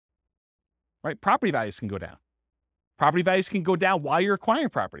ownership, right? Property values can go down. Property values can go down while you're acquiring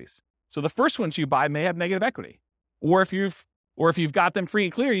properties. So the first ones you buy may have negative equity, or if you've got them free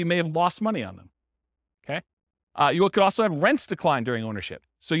and clear, you may have lost money on them. Okay. You could also have rents decline during ownership.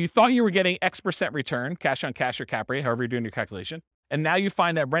 So you thought you were getting X% return, cash on cash or cap rate, however you're doing your calculation. And now you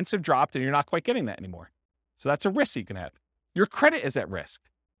find that rents have dropped and you're not quite getting that anymore. So that's a risk you can have. Your credit is at risk.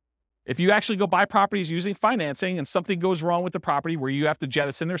 If you actually go buy properties using financing and something goes wrong with the property where you have to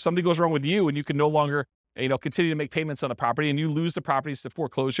jettison, or something goes wrong with you and you can no longer, continue to make payments on the property and you lose the properties to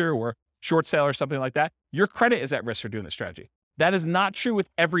foreclosure or short sale or something like that, your credit is at risk for doing this strategy. That is not true with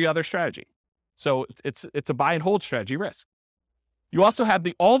every other strategy. So it's a buy and hold strategy risk. You also have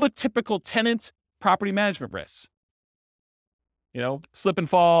all the typical tenant property management risks. Slip and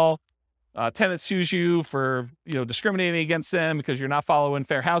fall, tenant sues you for, discriminating against them because you're not following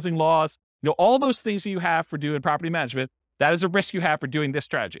fair housing laws. All those things that you have for doing property management, that is a risk you have for doing this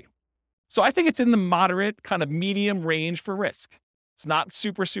strategy. So I think it's in the moderate kind of medium range for risk. It's not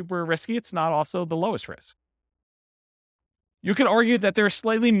super, super risky. It's not also the lowest risk. You could argue that there's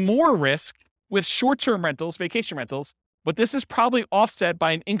slightly more risk with short-term rentals, vacation rentals, but this is probably offset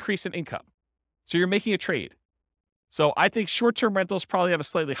by an increase in income. So you're making a trade. So I think short-term rentals probably have a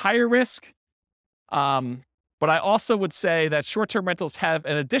slightly higher risk. But I also would say that short-term rentals have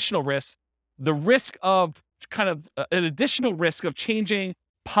an additional risk, the risk of an additional risk of changing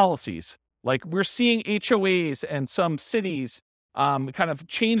policies. Like we're seeing HOAs and some cities kind of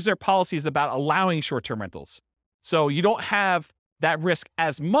change their policies about allowing short-term rentals. So you don't have that risk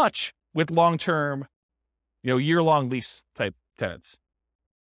as much with long-term, year-long lease type tenants.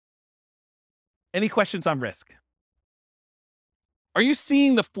 Any questions on risk? Are you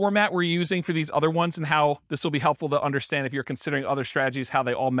seeing the format we're using for these other ones and how this will be helpful to understand if you're considering other strategies, how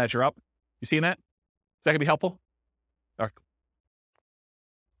they all measure up? You seeing that? Is that gonna be helpful?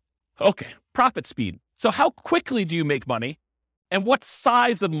 Okay, profit speed. So how quickly do you make money and what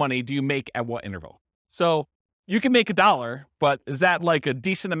size of money do you make at what interval? So you can make $1, but is that like a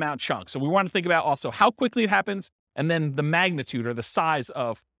decent amount chunk? So we want to think about also how quickly it happens and then the magnitude or the size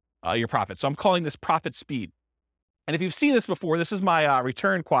of your profit. So I'm calling this profit speed. And if you've seen this before, this is my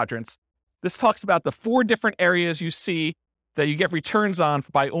return quadrants. This talks about the 4 different areas you see that you get returns on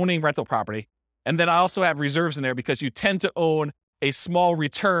by owning rental property. And then I also have reserves in there because you tend to own a small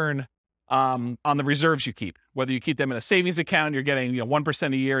return on the reserves you keep. Whether you keep them in a savings account, you're getting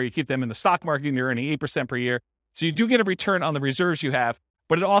 1% a year. You keep them in the stock market, and you're earning 8% per year. So you do get a return on the reserves you have,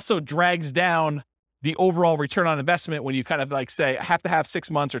 but it also drags down the overall return on investment when you kind of like say, I have to have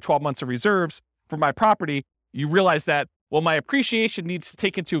 6 months or 12 months of reserves for my property. You realize that, well, my appreciation needs to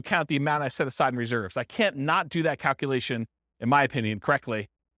take into account the amount I set aside in reserves. I can't not do that calculation, in my opinion, correctly,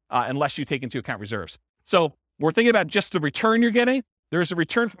 unless you take into account reserves. So we're thinking about just the return you're getting. There's a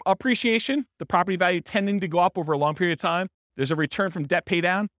return from appreciation, the property value tending to go up over a long period of time. There's a return from debt pay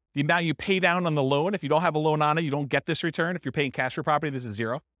down, the amount you pay down on the loan. If you don't have a loan on it, you don't get this return. If you're paying cash for property, this is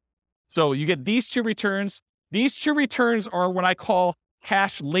 0. So you get these 2 returns. These 2 returns are what I call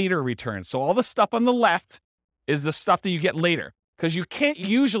cash later returns. So all the stuff on the left is the stuff that you get later, because you can't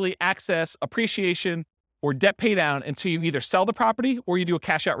usually access appreciation or debt pay down until you either sell the property or you do a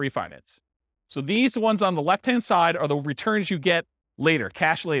cash out refinance. So these ones on the left-hand side are the returns you get later,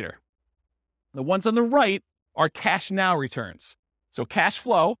 cash later. The ones on the right are cash now returns. So cash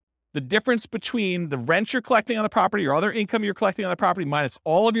flow, the difference between the rent you're collecting on the property or other income you're collecting on the property minus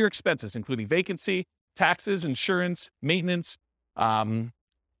all of your expenses, including vacancy, taxes, insurance, maintenance, your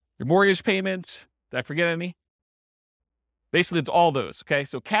mortgage payments. Did I forget any? Basically, it's all those, okay?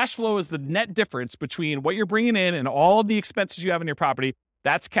 So cash flow is the net difference between what you're bringing in and all of the expenses you have in your property.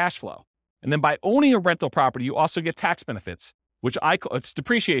 That's cash flow. And then by owning a rental property, you also get tax benefits, which it's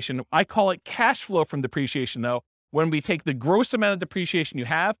depreciation. I call it cash flow from depreciation, though, when we take the gross amount of depreciation you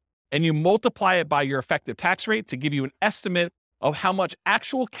have and you multiply it by your effective tax rate to give you an estimate of how much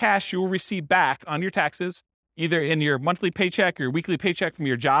actual cash you will receive back on your taxes, either in your monthly paycheck or your weekly paycheck from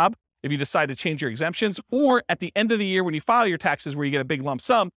your job, if you decide to change your exemptions, or at the end of the year when you file your taxes where you get a big lump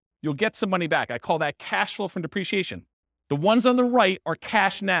sum, you'll get some money back. I call that cash flow from depreciation. The ones on the right are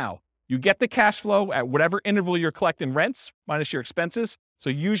cash now. You get the cash flow at whatever interval you're collecting rents minus your expenses. So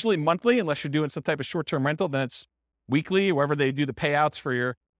usually monthly, unless you're doing some type of short-term rental, then it's weekly, wherever they do the payouts for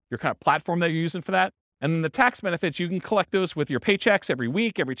your kind of platform that you're using for that. And then the tax benefits, you can collect those with your paychecks every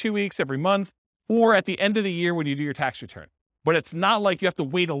week, every 2 weeks, every month, or at the end of the year when you do your tax return. But it's not like you have to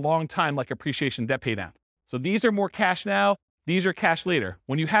wait a long time like appreciation debt pay down. So these are more cash now. These are cash later.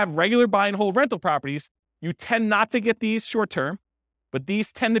 When you have regular buy and hold rental properties, you tend not to get these short-term, but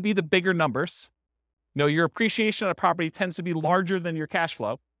these tend to be the bigger numbers. Your appreciation on a property tends to be larger than your cash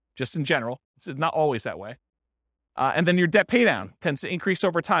flow, just in general. It's not always that way. And then your debt pay down tends to increase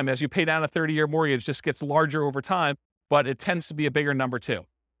over time. As you pay down a 30-year mortgage, it just gets larger over time, but it tends to be a bigger number too.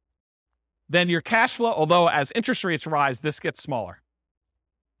 Then your cash flow, although as interest rates rise, this gets smaller.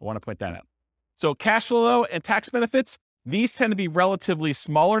 I want to point that out. So cash flow and tax benefits, these tend to be relatively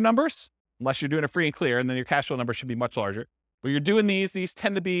smaller numbers, unless you're doing a free and clear, and then your cash flow number should be much larger. But you're doing these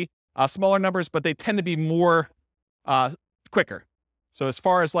tend to be smaller numbers, but they tend to be more quicker. So as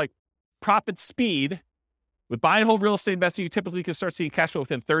far as like profit speed, with buy and hold real estate investing, you typically can start seeing cash flow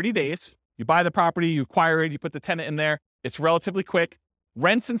within 30 days. You buy the property, you acquire it, you put the tenant in there. It's relatively quick.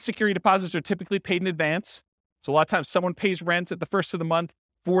 Rents and security deposits are typically paid in advance. So a lot of times someone pays rents at the first of the month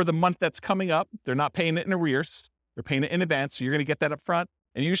for the month that's coming up. They're not paying it in arrears. They're paying it in advance. So you're going to get that up front.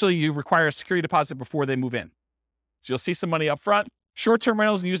 And usually you require a security deposit before they move in. So you'll see some money up front. Short-term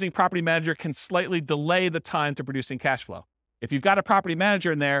rentals and using property manager can slightly delay the time to producing cash flow. If you've got a property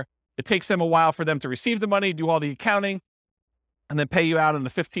manager in there, it takes them a while for them to receive the money, do all the accounting, and then pay you out on the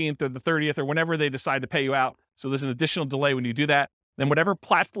 15th or the 30th or whenever they decide to pay you out. So there's an additional delay when you do that. Then whatever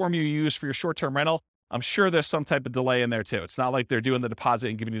platform you use for your short-term rental, I'm sure there's some type of delay in there too. It's not like they're doing the deposit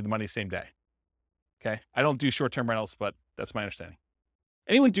and giving you the money same day. Okay. I don't do short-term rentals, but that's my understanding.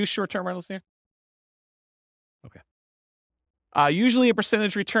 Anyone do short-term rentals here? Okay. Usually a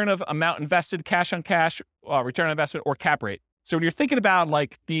percentage return of amount invested, cash on cash, return on investment, or cap rate. So when you're thinking about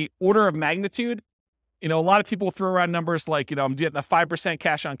like the order of magnitude, a lot of people throw around numbers like, I'm getting a 5%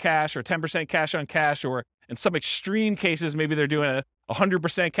 cash on cash or 10% cash on cash, or in some extreme cases, maybe they're doing a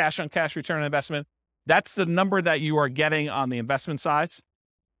 100% cash on cash return on investment. That's the number that you are getting on the investment size,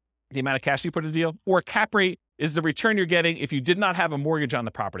 the amount of cash you put in the deal. Or cap rate is the return you're getting if you did not have a mortgage on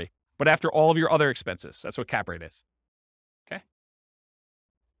the property, but after all of your other expenses. That's what cap rate is. Okay.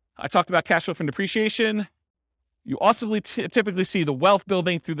 I talked about cash flow from depreciation. You also typically see the wealth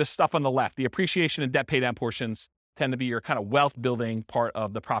building through the stuff on the left. The appreciation and debt pay down portions tend to be your kind of wealth building part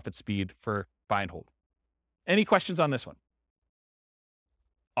of the profit speed for buy and hold. Any questions on this one?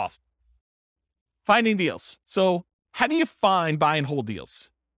 Awesome. Finding deals. So how do you find buy and hold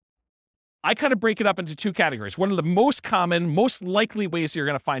deals? I kind of break it up into two categories. One of the most common, most likely ways you're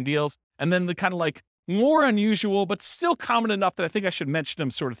going to find deals, and then the kind of like more unusual, but still common enough that I think I should mention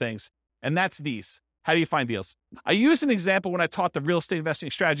them sort of things. And that's these. How do you find deals? I used an example when I taught the real estate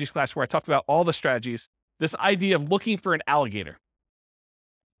investing strategies class where I talked about all the strategies, this idea of looking for an alligator.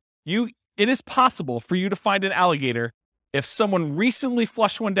 It is possible for you to find an alligator if someone recently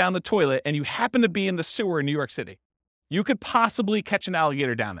flushed one down the toilet and you happen to be in the sewer in New York City. You could possibly catch an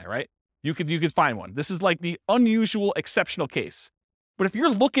alligator down there, right? You could find one. This is like the unusual, exceptional case. But if you're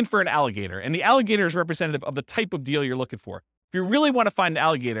looking for an alligator, and the alligator is representative of the type of deal you're looking for, if you really want to find an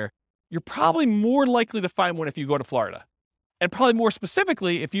alligator, you're probably more likely to find one if you go to Florida. And probably more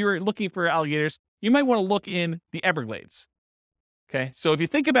specifically, if you're looking for alligators, you might want to look in the Everglades. Okay, so if you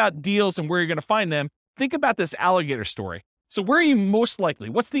think about deals and where you're going to find them, think about this alligator story. So where are you most likely?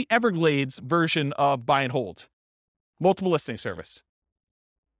 What's the Everglades version of buy and hold? Multiple listing service.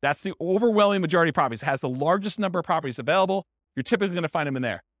 That's the overwhelming majority of properties. It has the largest number of properties available. You're typically going to find them in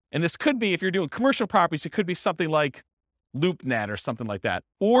there. And this could be, if you're doing commercial properties, it could be something like LoopNet or something like that.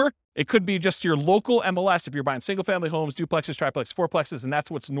 Or it could be just your local MLS if you're buying single family homes, duplexes, triplexes, fourplexes, and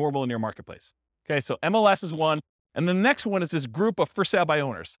that's what's normal in your marketplace. Okay, so MLS is one. And the next one is this group of for sale by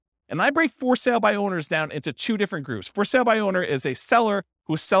owners. And I break for sale by owners down into two different groups. For sale by owner is a seller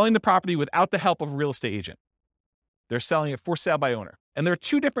who is selling the property without the help of a real estate agent. They're selling it for sale by owner. And there are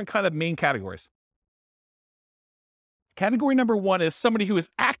two different kind of main categories. Category number one is somebody who is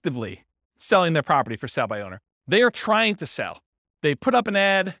actively selling their property for sale by owner. They are trying to sell. They put up an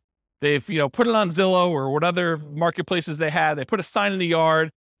ad. They've, put it on Zillow or what other marketplaces they have. They put a sign in the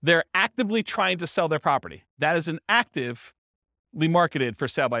yard. They're actively trying to sell their property. That is an actively marketed for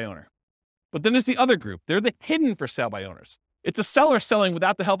sale by owner. But then there's the other group. They're the hidden for sale by owners. It's a seller selling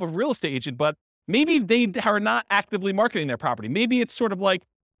without the help of a real estate agent, but maybe they are not actively marketing their property. Maybe it's sort of like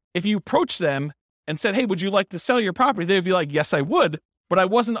if you approach them and said, hey, would you like to sell your property? They'd be like, yes, I would, but I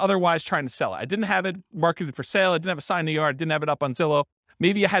wasn't otherwise trying to sell it. I didn't have it marketed for sale. I didn't have a sign in the yard. I didn't have it up on Zillow.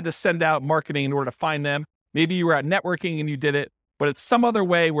 Maybe I had to send out marketing in order to find them. Maybe you were out networking and you did it, but it's some other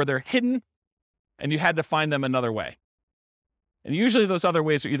way where they're hidden and you had to find them another way. And usually those other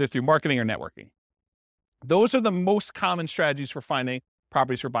ways are either through marketing or networking. Those are the most common strategies for finding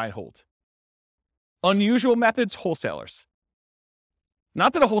properties for buy and hold. Unusual methods, wholesalers.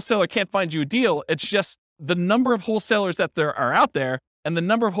 Not that a wholesaler can't find you a deal. It's just the number of wholesalers that there are out there and the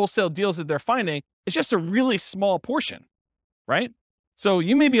number of wholesale deals that they're finding is just a really small portion, right? So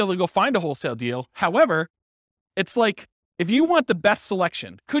you may be able to go find a wholesale deal. However, it's like, if you want the best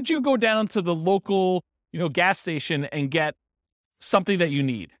selection, could you go down to the local, gas station and get something that you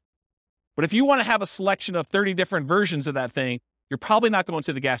need? But if you want to have a selection of 30 different versions of that thing, you're probably not going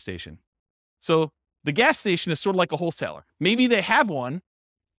to the gas station. So the gas station is sort of like a wholesaler. Maybe they have one,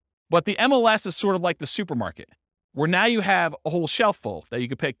 but the MLS is sort of like the supermarket, where now you have a whole shelf full that you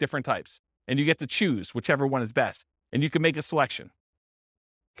can pick different types, and you get to choose whichever one is best, and you can make a selection.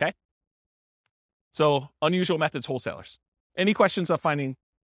 Okay? So unusual methods, wholesalers. Any questions on finding?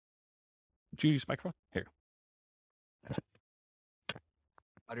 Did you use microphone? Here.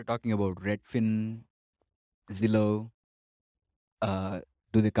 Are you talking about Redfin, Zillow?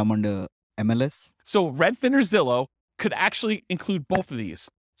 Do they come under MLS? So Redfin or Zillow could actually include both of these.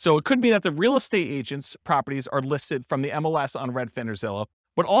 So it could be that the real estate agents' properties are listed from the MLS on Redfin or Zillow,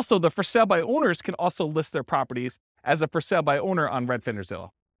 but also the for sale by owners can also list their properties as a for sale by owner on Redfin or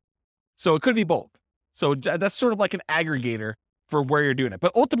Zillow. So it could be both. So that's sort of like an aggregator for where you're doing it.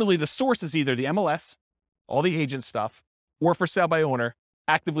 But ultimately, the source is either the MLS, all the agent stuff, or for sale by owner,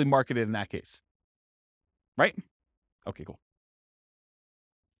 actively marketed in that case. Right? Okay, cool.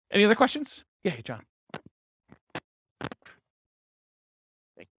 Any other questions? Yeah, hey, John.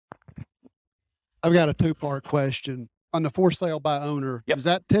 I've got a two-part question. On the for sale by owner, Yep. Is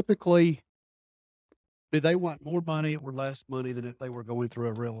that typically, do they want more money or less money than if they were going through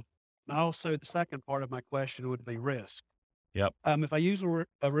a realtor? And also, the second part of my question would be risk. Yep. If I use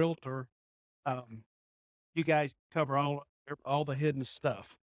a realtor, you guys cover all the hidden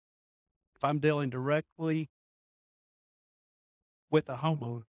stuff. If I'm dealing directly with a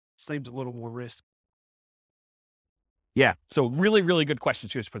homeowner, seems a little more risky. Yeah. So really, really good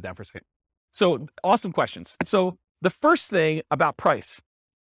questions. Just put it down for a second. So awesome questions. So the first thing about price,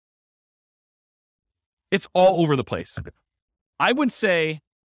 it's all over the place. I would say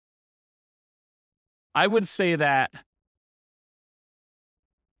that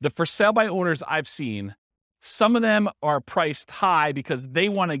the for sale by owners I've seen, some of them are priced high because they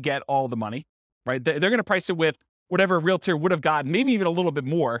want to get all the money, right? They're going to price it with whatever a realtor would have gotten, maybe even a little bit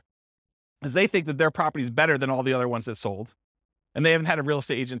more, because they think that their property is better than all the other ones that sold. And they haven't had a real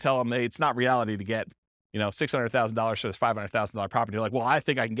estate agent tell them it's not reality to get, $600,000 for this $500,000 property. You're like, well, I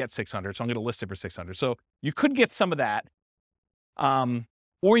think I can get 600, so I'm going to list it for 600. So you could get some of that.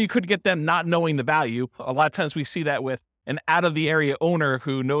 Or you could get them not knowing the value. A lot of times we see that with an out of the area owner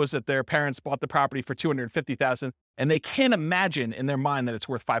who knows that their parents bought the property for $250,000 and they can't imagine in their mind that it's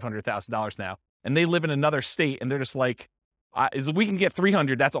worth $500,000 now. And they live in another state and they're just like, if we can get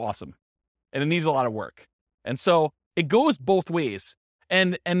 300, that's awesome. And it needs a lot of work. And so it goes both ways.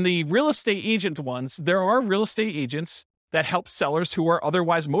 And the real estate agent ones, there are real estate agents that help sellers who are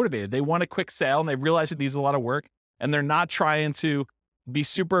otherwise motivated. They want a quick sale and they realize it needs a lot of work and they're not trying to be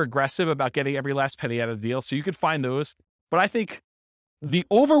super aggressive about getting every last penny out of the deal. So you could find those. But I think the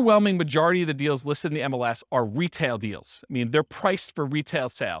overwhelming majority of the deals listed in the MLS are retail deals. I mean, they're priced for retail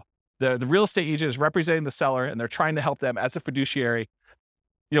sale. The real estate agent is representing the seller and they're trying to help them as a fiduciary,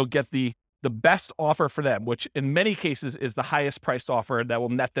 get the best offer for them, which in many cases is the highest priced offer that will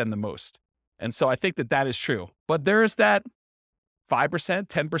net them the most. And so I think that is true. But there's that 5%,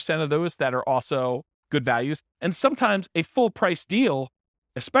 10% of those that are also good values. And sometimes a full price deal,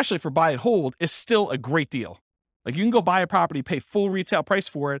 especially for buy and hold, is still a great deal. Like you can go buy a property, pay full retail price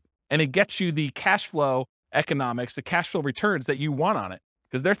for it, and it gets you the cash flow economics, the cash flow returns that you want on it,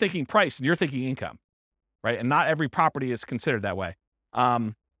 because they're thinking price and you're thinking income, right? And not every property is considered that way.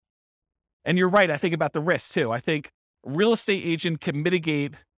 And you're right, I think about the risks too. I think real estate agent can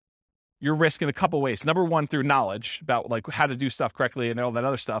mitigate your risk in a couple ways. Number one, through knowledge about like how to do stuff correctly and all that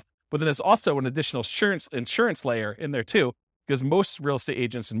other stuff. But then there's also an additional insurance layer in there too, because most real estate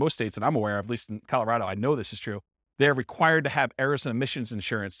agents in most states that I'm aware of, at least in Colorado, I know this is true, they're required to have errors and omissions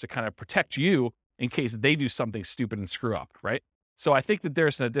insurance to kind of protect you in case they do something stupid and screw up, right? So I think that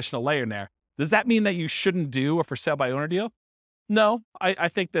there's an additional layer in there. Does that mean that you shouldn't do a for sale by owner deal? No, I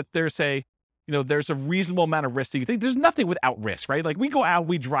think that there's a reasonable amount of risk that you think. There's nothing without risk, right? Like we go out,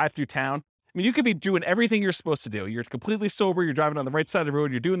 we drive through town, I mean, you could be doing everything you're supposed to do. You're completely sober. You're driving on the right side of the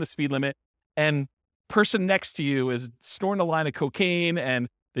road. You're doing the speed limit, and person next to you is snorting a line of cocaine, and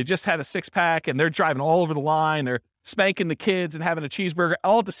they just had a 6-pack, and they're driving all over the line. They're spanking the kids and having a cheeseburger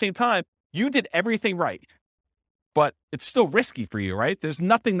all at the same time. You did everything right, but it's still risky for you, right? There's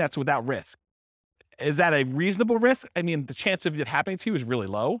nothing that's without risk. Is that a reasonable risk? I mean, the chance of it happening to you is really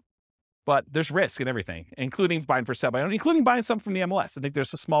low, but there's risk in everything, including buying for sale by owner, including buying some from the MLS. I think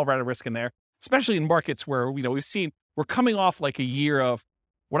there's a small amount of risk in there, especially in markets where, we're coming off like a year of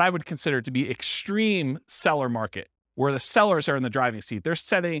what I would consider to be extreme seller market, where the sellers are in the driving seat. They're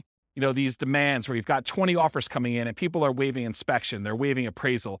setting, these demands where you've got 20 offers coming in and people are waiving inspection, they're waiving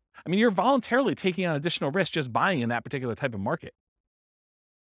appraisal. I mean, you're voluntarily taking on additional risk just buying in that particular type of market.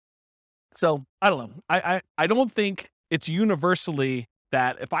 So I don't know. I don't think it's universally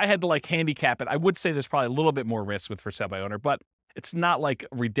that if I had to like handicap it, I would say there's probably a little bit more risk with for sale by owner, but it's not like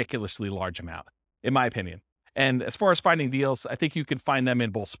a ridiculously large amount, in my opinion. And as far as finding deals, I think you can find them in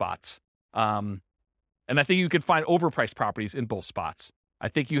both spots. And I think you can find overpriced properties in both spots. I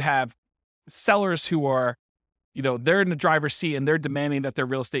think you have sellers who are, they're in the driver's seat and they're demanding that their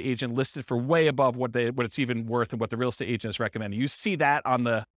real estate agent listed for way above what it's even worth and what the real estate agent is recommending. You see that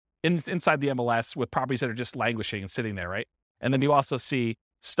on inside the MLS with properties that are just languishing and sitting there, right? And then you also see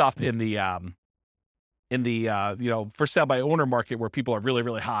stuff in the for sale by owner market where people are really,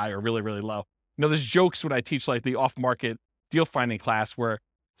 really high or really, really low. There's jokes when I teach like the off-market deal finding class where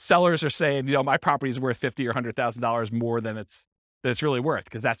sellers are saying, my property is worth $50,000 or $100,000 more than it's really worth,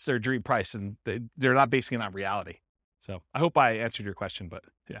 because that's their dream price and they're not basing it on reality. So I hope I answered your question, but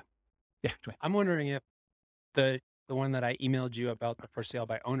yeah. Dwayne. I'm wondering if the one that I emailed you about the for sale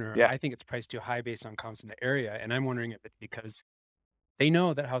by owner, Yeah. I think it's priced too high based on comps in the area. And I'm wondering if it's because they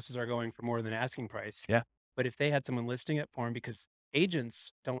know that houses are going for more than asking price. Yeah. But if they had someone listing it for them, because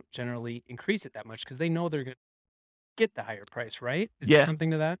agents don't generally increase it that much because they know they're going to get the higher price, right? Is there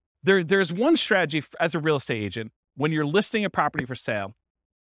something to that? There's one strategy as a real estate agent when you're listing a property for sale.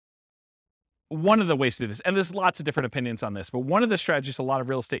 One of the ways to do this, and there's lots of different opinions on this, but one of the strategies a lot of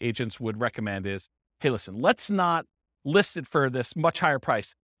real estate agents would recommend is, hey, listen, let's not list it for this much higher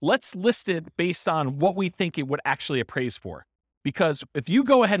price. Let's list it based on what we think it would actually appraise for. Because if you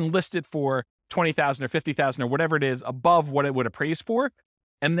go ahead and list it for $20,000 or $50,000 or whatever it is above what it would appraise for,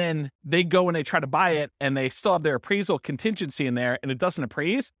 and then they go and they try to buy it and they still have their appraisal contingency in there and it doesn't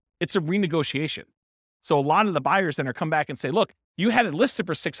appraise, it's a renegotiation. So a lot of the buyers then are come back and say, look, you had it listed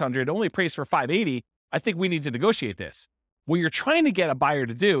for $600, only appraised for $580. I think we need to negotiate this. What you're trying to get a buyer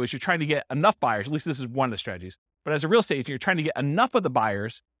to do is you're trying to get enough buyers, at least this is one of the strategies, but as a real estate agent, you're trying to get enough of the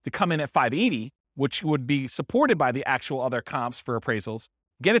buyers to come in at $580, which would be supported by the actual other comps for appraisals,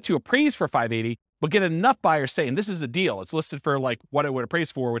 get it to appraise for $580, but get enough buyers saying this is a deal. It's listed for like what it would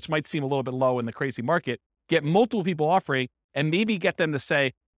appraise for, which might seem a little bit low in the crazy market. Get multiple people offering and maybe get them to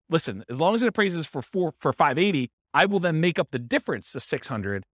say, listen, as long as it appraises for $580, I will then make up the difference to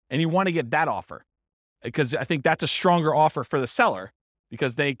 $600. And you want to get that offer because I think that's a stronger offer for the seller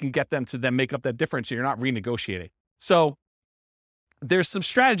because they can get them to then make up that difference. So you're not renegotiating. So there's some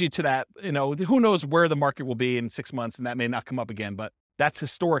strategy to that. Who knows where the market will be in 6 months, and that may not come up again, but that's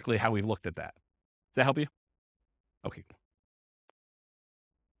historically how we've looked at that. Does that help you? Okay.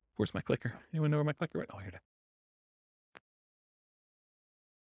 Where's my clicker? Anyone know where my clicker went? Oh, here it is.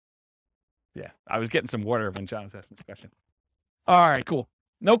 Yeah, I was getting some water when John was asking this question. All right, cool.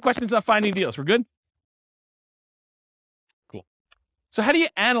 No questions on finding deals. We're good? Cool. So how do you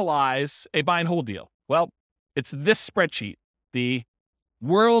analyze a buy and hold deal? Well, it's this spreadsheet, the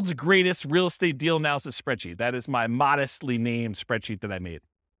world's greatest real estate deal analysis spreadsheet. That is my modestly named spreadsheet that I made.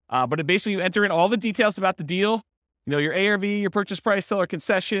 But basically you enter in all the details about the deal, your ARV, your purchase price, seller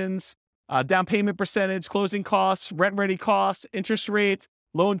concessions, down payment percentage, closing costs, rent ready costs, interest rate,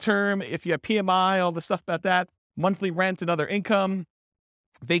 loan term, if you have PMI, all the stuff about that, monthly rent and other income,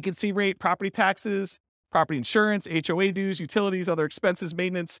 vacancy rate, property taxes, property insurance, HOA dues, utilities, other expenses,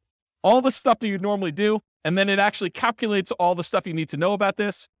 maintenance, all the stuff that you normally do. And then it actually calculates all the stuff you need to know about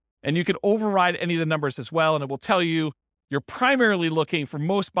this. And you can override any of the numbers as well. And it will tell you you're primarily looking for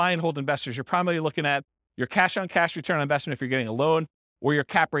most buy and hold investors. You're primarily looking at your cash on cash return on investment if you're getting a loan or your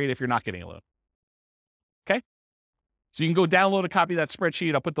cap rate if you're not getting a loan. Okay. So you can go download a copy of that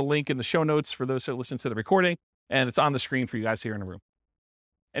spreadsheet. I'll put the link in the show notes for those who listen to the recording, and it's on the screen for you guys here in the room.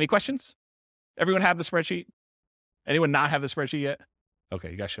 Any questions? Everyone have the spreadsheet? Anyone not have the spreadsheet yet?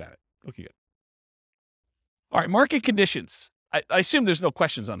 Okay, you guys should have it. Okay, good. All right, market conditions. I assume there's no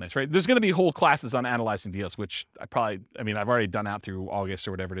questions on this, right? There's going to be whole classes on analyzing deals, which I've already done out through August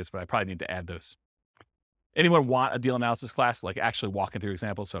or whatever it is, but I probably need to add those. Anyone want a deal analysis class, like actually walking through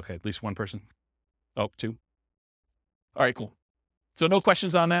examples? Okay, at least one person. Oh, two. All right, cool. So no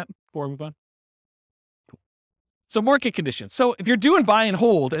questions on that before we move on? Cool. So market conditions. So if you're doing buy and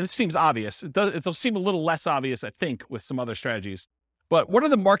hold, and it seems obvious, it'll seem a little less obvious, I think, with some other strategies. But what are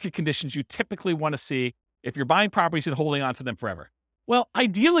the market conditions you typically want to see if you're buying properties and holding on to them forever? Well,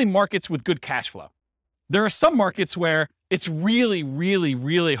 ideally markets with good cash flow. There are some markets where it's really, really,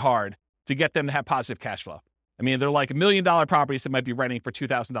 really hard to get them to have positive cash flow. I mean, they're like $1 million properties that might be renting for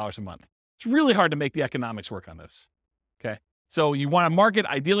 $2,000 a month. It's really hard to make the economics work on this. Okay. So you want a market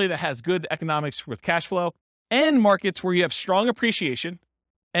ideally that has good economics with cash flow, and markets where you have strong appreciation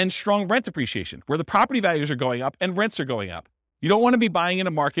and strong rent appreciation, where the property values are going up and rents are going up. You don't want to be buying in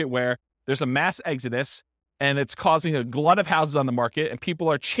a market where there's a mass exodus and it's causing a glut of houses on the market and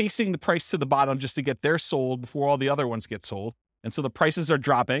people are chasing the price to the bottom just to get theirs sold before all the other ones get sold. And so the prices are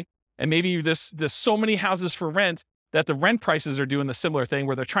dropping. And maybe there's so many houses for rent that the rent prices are doing the similar thing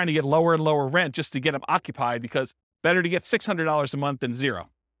where they're trying to get lower and lower rent just to get them occupied, because better to get $600 a month than zero.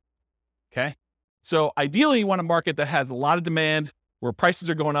 Okay. So ideally you want a market that has a lot of demand, where prices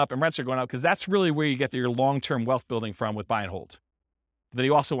are going up and rents are going up, because that's really where you get your long-term wealth building from with buy and hold. Then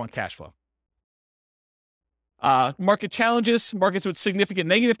you also want cash flow. Market challenges, markets with significant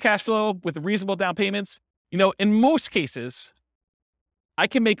negative cash flow with reasonable down payments. In most cases, I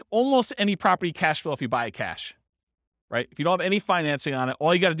can make almost any property cash flow if you buy it cash, right? If you don't have any financing on it,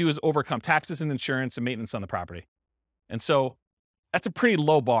 all you got to do is overcome taxes and insurance and maintenance on the property. And so that's a pretty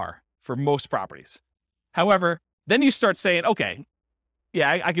low bar for most properties. However, then you start saying, okay,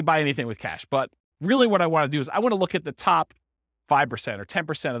 yeah, I could buy anything with cash, but really what I want to do is I want to look at the top 5% or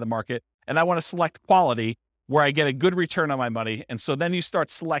 10% of the market, and I want to select quality where I get a good return on my money. And so then you start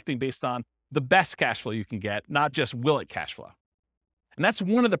selecting based on the best cash flow you can get, not just will it cash flow. And that's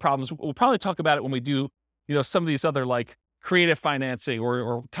one of the problems. We'll probably talk about it when we do, some of these other like creative financing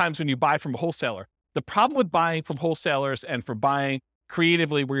or times when you buy from a wholesaler. The problem with buying from wholesalers and for buying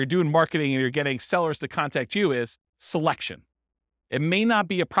creatively where you're doing marketing and you're getting sellers to contact you is selection. It may not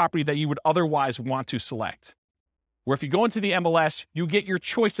be a property that you would otherwise want to select. Where if you go into the MLS, you get your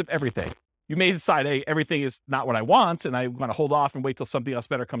choice of everything. You may decide, hey, everything is not what I want, and I want to hold off and wait till something else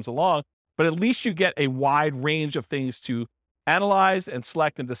better comes along. But at least you get a wide range of things to analyze and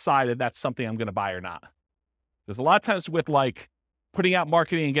select and decide if that's something I'm going to buy or not. There's a lot of times with like putting out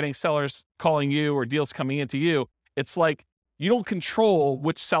marketing and getting sellers calling you or deals coming into you, it's like you don't control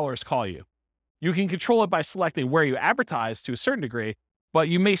which sellers call you. You can control it by selecting where you advertise to a certain degree, but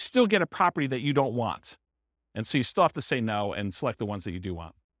you may still get a property that you don't want. And so you still have to say no and select the ones that you do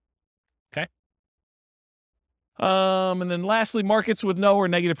want. Okay. And then lastly, markets with no or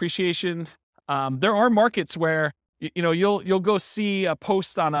negative appreciation. There are markets where, you'll go see a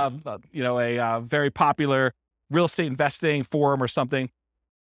post on a very popular real estate investing forum or something.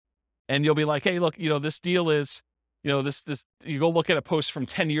 And you'll be like, hey, look, this deal is, this, you go look at a post from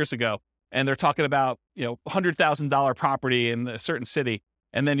 10 years ago and they're talking about, $100,000 property in a certain city.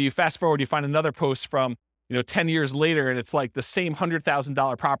 And then you fast forward, you find another post from, 10 years later, and it's like the same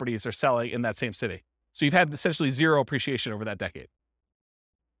 $100,000 properties are selling in that same city. So you've had essentially zero appreciation over that decade.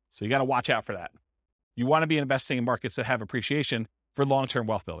 So you got to watch out for that. You want to be investing in markets that have appreciation for long-term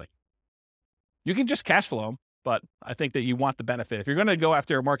wealth building. You can just cash flow them, but I think that you want the benefit. If you're going to go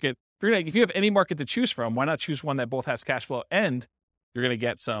after a market, if you have any market to choose from, why not choose one that both has cash flow and you're going to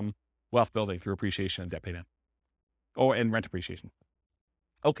get some wealth building through appreciation and debt pay down. And rent appreciation.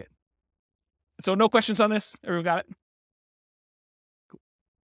 Okay. So no questions on this? Everyone got it? Cool.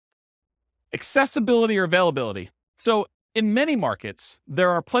 Accessibility or availability. So in many markets, there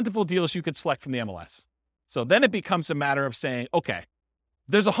are plentiful deals you could select from the MLS. So then it becomes a matter of saying, okay,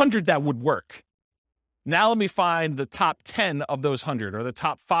 there's 100 that would work. Now let me find the top 10 of those 100 or the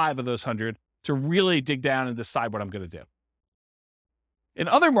top 5 of those 100 to really dig down and decide what I'm going to do. In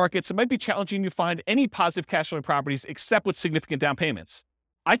other markets, it might be challenging to find any positive cash flowing properties except with significant down payments.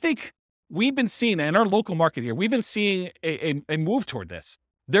 I think we've been seeing, in our local market here, we've been seeing a move toward this.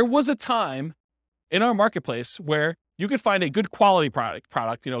 There was a time in our marketplace where you could find a good quality product,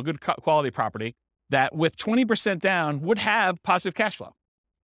 good quality property that with 20% down would have positive cash flow.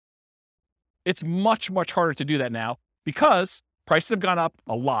 It's much, much harder to do that now because prices have gone up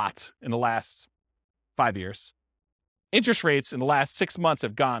a lot in the last 5 years. Interest rates in the last 6 months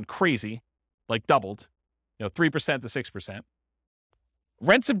have gone crazy, like doubled, 3% to 6%.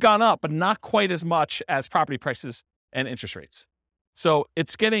 Rents have gone up, but not quite as much as property prices and interest rates. So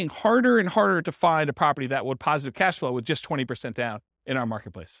it's getting harder and harder to find a property that would positive cash flow with just 20% down in our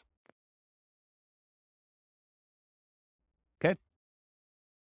marketplace. Okay.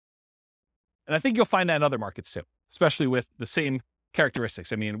 And I think you'll find that in other markets too, especially with the same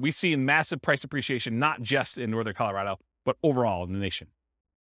characteristics. I mean, we see massive price appreciation, not just in Northern Colorado, but overall in the nation.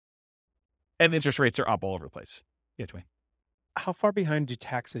 And interest rates are up all over the place. Yeah, Dwayne. How far behind do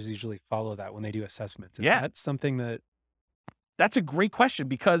taxes usually follow that when they do assessments? Is that something that... That's a great question,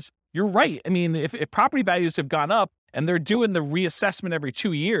 because you're right. I mean, if property values have gone up and they're doing the reassessment every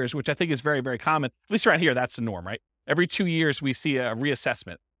 2 years, which I think is very, very common, at least around here, that's the norm, right? Every 2 years, we see a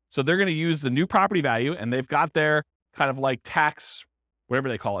reassessment. So they're going to use the new property value, and they've got their kind of like tax, whatever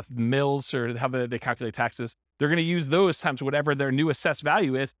they call it, mills, or how they calculate taxes. They're going to use those times whatever their new assessed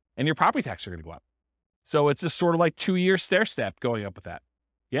value is, and your property taxes are going to go up. So it's just sort of like 2-year stair step going up with that.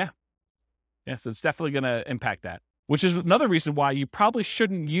 Yeah. So it's definitely going to impact that, which is another reason why you probably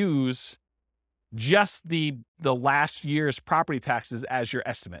shouldn't use just the last year's property taxes as your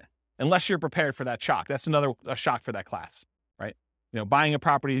estimate, unless you're prepared for that shock. That's a shock for that class, right? Buying a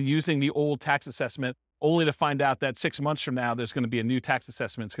property using the old tax assessment only to find out that 6 months from now, there's going to be a new tax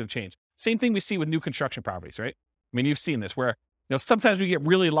assessment. It's going to change. Same thing we see with new construction properties, right? I mean, you've seen this where, sometimes we get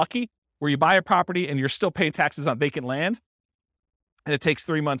really lucky where you buy a property and you're still paying taxes on vacant land. And it takes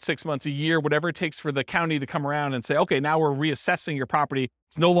 3 months, 6 months, a year, whatever it takes for the county to come around and say, okay, now we're reassessing your property.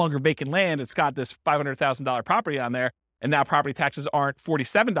 It's no longer vacant land. It's got this $500,000 property on there. And now property taxes aren't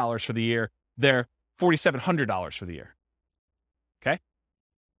 $47 for the year. They're $4,700 for the year. Okay.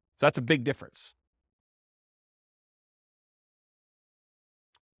 So that's a big difference.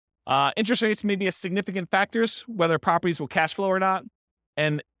 Interest rates may be a significant factors, whether properties will cash flow or not.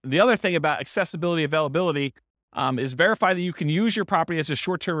 And the other thing about accessibility, availability, is verify that you can use your property as a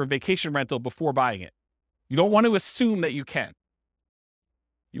short-term or vacation rental before buying it. You don't want to assume that you can.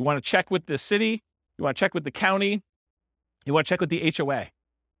 You want to check with the city. You want to check with the county. You want to check with the HOA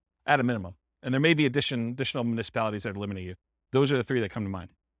at a minimum. And there may be additional municipalities that are limiting you. Those are the 3 that come to mind.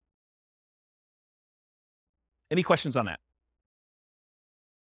 Any questions on that?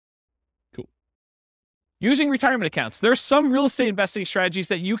 Cool. Using retirement accounts. There are some real estate investing strategies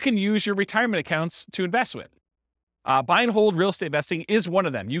that you can use your retirement accounts to invest with. Buy and hold real estate investing is one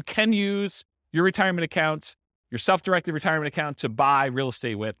of them. You can use your retirement account, your self-directed retirement account, to buy real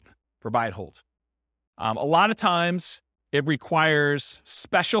estate with for buy and hold. A lot of times it requires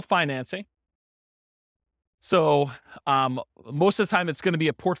special financing. So most of the time it's going to be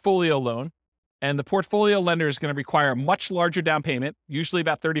a portfolio loan, and the portfolio lender is going to require a much larger down payment, usually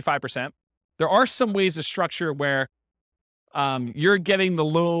about 35%. There are some ways to structure where you're getting the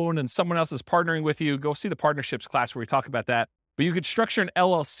loan and someone else is partnering with you. Go see the partnerships class where we talk about that. But you could structure an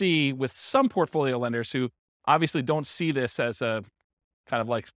LLC with some portfolio lenders who obviously don't see this as a kind of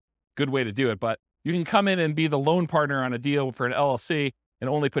like good way to do it. But you can come in and be the loan partner on a deal for an LLC and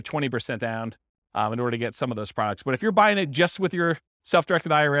only put 20% down in order to get some of those products. But if you're buying it just with your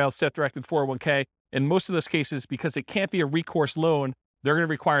self-directed IRA, self-directed 401k, in most of those cases, because it can't be a recourse loan, they're going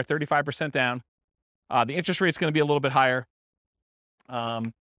to require 35% down. The interest rate is going to be a little bit higher.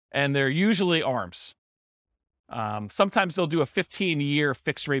 And they're usually ARMs. Sometimes they'll do a 15-year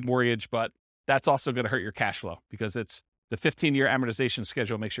fixed rate mortgage, but that's also going to hurt your cash flow because it's the 15-year amortization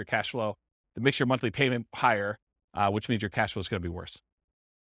schedule makes your cash flow, it makes your monthly payment higher, which means your cash flow is going to be worse.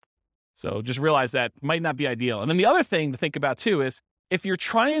 So just realize that might not be ideal. And then the other thing to think about too is if you're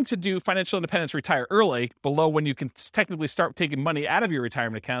trying to do financial independence, retire early, below when you can technically start taking money out of your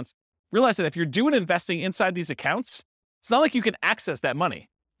retirement accounts, realize that if you're doing investing inside these accounts, it's not like you can access that money.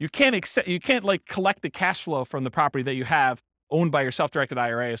 You can't like collect the cash flow from the property that you have owned by your self-directed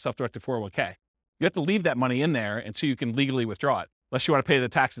IRA or self-directed 401k. You have to leave that money in there until you can legally withdraw it, unless you want to pay the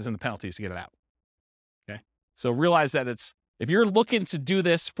taxes and the penalties to get it out. Okay. So realize that if you're looking to do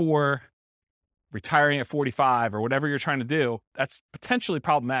this for retiring at 45 or whatever you're trying to do, that's potentially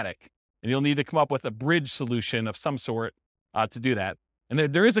problematic. And you'll need to come up with a bridge solution of some sort to do that. And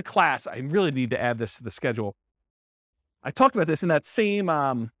there is a class, I really need to add this to the schedule. I talked about this in that same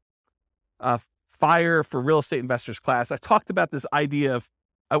Fire for Real Estate Investors class. I talked about this idea of,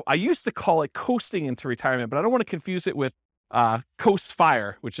 I used to call it coasting into retirement, but I don't want to confuse it with Coast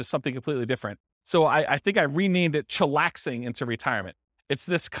Fire, which is something completely different. So I think I renamed it chillaxing into retirement. It's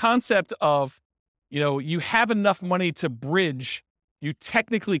this concept of, you have enough money to bridge, you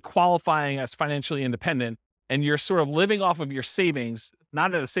technically qualifying as financially independent, and you're sort of living off of your savings,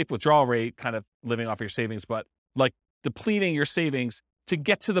 not at a safe withdrawal rate, kind of living off your savings, but like depleting your savings to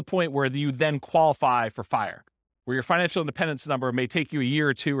get to the point where you then qualify for FIRE, where your financial independence number may take you a year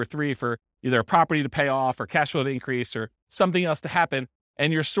or 2 or 3 for either a property to pay off or cash flow to increase or something else to happen.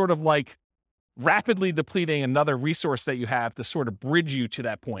 And you're sort of like rapidly depleting another resource that you have to sort of bridge you to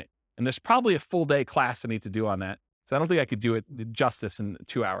that point. And there's probably a full day class I need to do on that. So I don't think I could do it justice in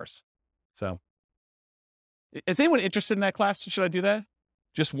 2 hours. So is anyone interested in that class? Should I do that?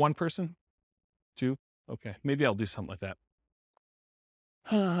 Just one person? Two? Okay. Maybe I'll do something like that.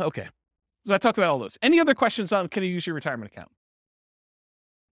 Okay. So I talked about all those. Any other questions on can you use your retirement account?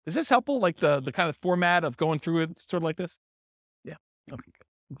 Is this helpful? Like the kind of format of going through it sort of like this? Yeah. Okay, good.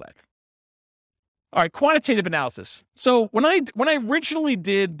 I'm glad. All right, quantitative analysis. So when I originally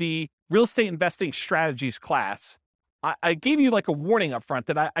did the real estate investing strategies class, I gave you like a warning up front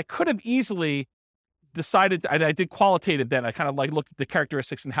that I could have easily decided, I did qualitative then. I kind of like looked at the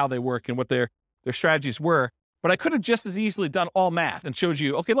characteristics and how they work and what their strategies were. But I could have just as easily done all math and showed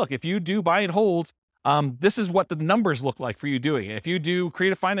you, okay, look, if you do buy and hold, this is what the numbers look like for you doing it. If you do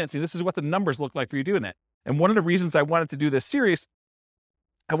creative financing, this is what the numbers look like for you doing it. And one of the reasons I wanted to do this series,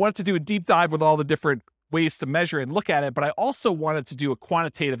 I wanted to do a deep dive with all the different ways to measure and look at it, but I also wanted to do a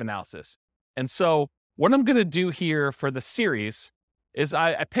quantitative analysis. And so what I'm going to do here for the series is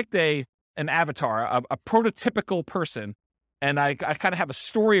I picked an avatar, a prototypical person, and I kind of have a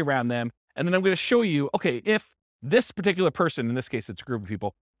story around them. And then I'm going to show you, okay, if this particular person, in this case, it's a group of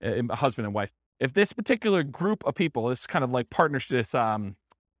people, a husband and wife, if this particular group of people, this kind of like partnership, this, what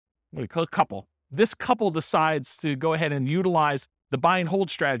do you call it, couple, this couple decides to go ahead and utilize the buy and hold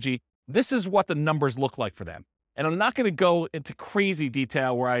strategy, this is what the numbers look like for them. And I'm not going to go into crazy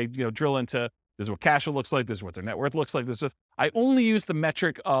detail where I, drill into, this is what cash flow looks like, this is what their net worth looks like, I only use the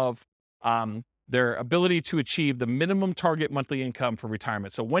metric of their ability to achieve the minimum target monthly income for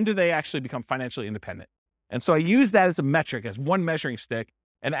retirement. So when do they actually become financially independent? And so I use that as a metric, as one measuring stick.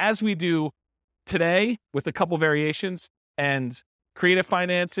 And as we do today with a couple variations and creative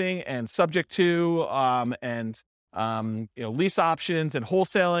financing and subject to lease options and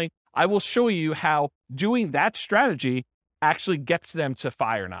wholesaling, I will show you how doing that strategy actually gets them to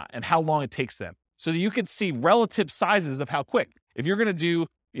FI or not and how long it takes them. So that you can see relative sizes of how quick. If you're going to do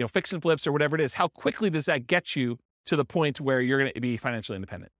fix and flips or whatever it is, how quickly does that get you to the point where you're going to be financially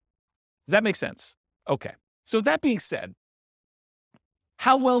independent? Does that make sense? Okay. So that being said,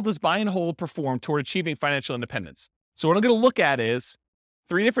 how well does buy and hold perform toward achieving financial independence? So what I'm going to look at is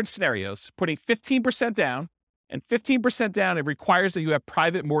 3 different scenarios, putting 15% down, and 15% down, it requires that you have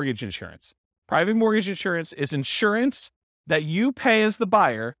private mortgage insurance. Private mortgage insurance is insurance that you pay as the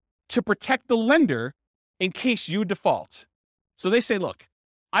buyer to protect the lender in case you default. So they say, look,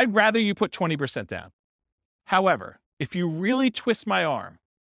 I'd rather you put 20% down. However, if you really twist my arm,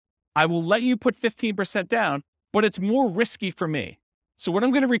 I will let you put 15% down, but it's more risky for me. So what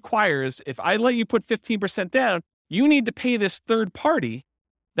I'm going to require is if I let you put 15% down, you need to pay this third party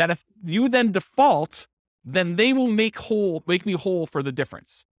that if you then default, then they will make me whole for the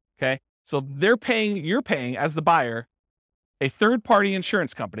difference. Okay. So you're paying as the buyer, a third party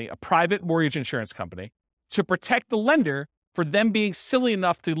insurance company, a private mortgage insurance company, to protect the lender for them being silly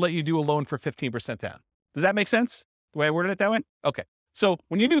enough to let you do a loan for 15% down. Does that make sense? The way I worded it that way? Okay. So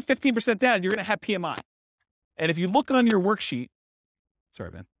when you do 15% down, you're going to have PMI. And if you look on your worksheet,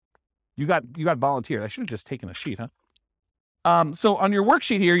 sorry, man, you got volunteered. I should have just taken a sheet, huh? So on your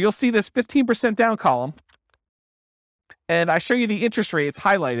worksheet here, you'll see this 15% down column. And I show you the interest rates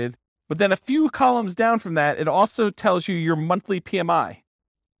highlighted, but then a few columns down from that, it also tells you your monthly PMI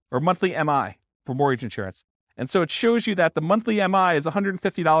or monthly MI for mortgage insurance. And so it shows you that the monthly MI is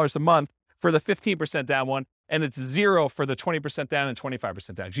 $150 a month for the 15% down one, and it's 0 for the 20% down and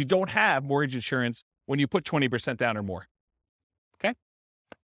 25% down. You don't have mortgage insurance when you put 20% down or more. Okay?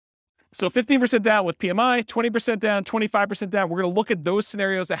 So 15% down with PMI, 20% down, 25% down. We're going to look at those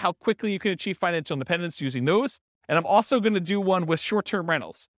scenarios at how quickly you can achieve financial independence using those. And I'm also going to do one with short-term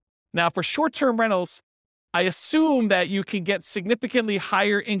rentals. Now, for short-term rentals, I assume that you can get significantly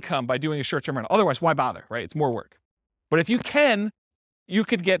higher income by doing a short-term rental. Otherwise, why bother, right? It's more work. But if you can, you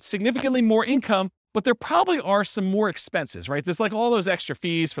could get significantly more income, but there probably are some more expenses, right? There's like all those extra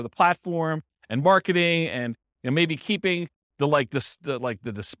fees for the platform and marketing and maybe keeping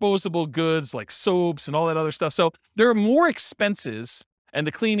the disposable goods like soaps and all that other stuff. So there are more expenses and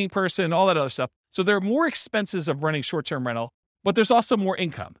the cleaning person, all that other stuff. So there are more expenses of running short-term rental, but there's also more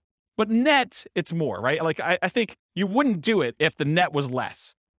income. But net, it's more, right? Like I think you wouldn't do it if the net was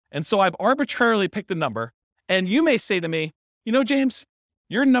less. And so I've arbitrarily picked a number. And you may say to me, James,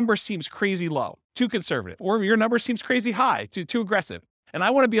 your number seems crazy low, too conservative, or your number seems crazy high, too aggressive. And I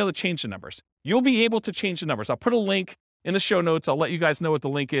want to be able to change the numbers. You'll be able to change the numbers. I'll put a link in the show notes. I'll let you guys know what the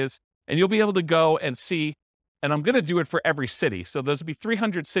link is, and you'll be able to go and see. And I'm going to do it for every city. So those will be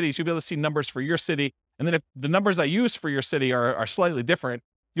 300 cities. You'll be able to see numbers for your city. And then if the numbers I use for your city are slightly different,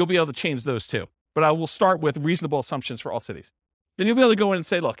 you'll be able to change those too. But I will start with reasonable assumptions for all cities. Then you'll be able to go in and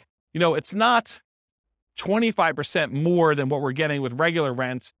say, look, it's not 25% more than what we're getting with regular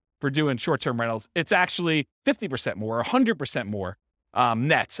rent. for doing short-term rentals, it's actually 50% more or 100% more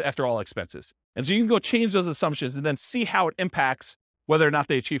net after all expenses. And so you can go change those assumptions and then see how it impacts whether or not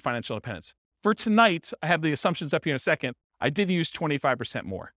they achieve financial independence. For tonight, I have the assumptions up here in a second. I did use 25%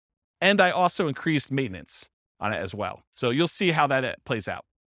 more. And I also increased maintenance on it as well. So you'll see how that plays out.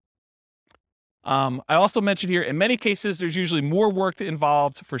 I also mentioned here, in many cases, there's usually more work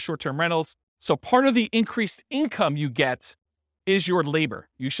involved for short-term rentals. So part of the increased income you get is your labor.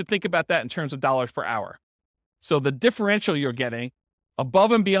 You should think about that in terms of dollars per hour. So the differential you're getting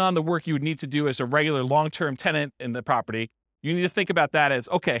above and beyond the work you would need to do as a regular long-term tenant in the property, you need to think about that as,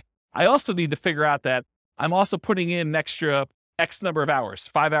 okay, I also need to figure out that I'm also putting in an extra X number of hours,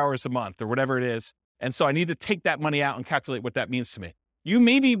 5 hours a month or whatever it is. And so I need to take that money out and calculate what that means to me. You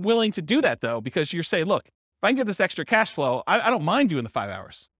may be willing to do that though, because you're saying, look, if I can get this extra cash flow, I don't mind doing the 5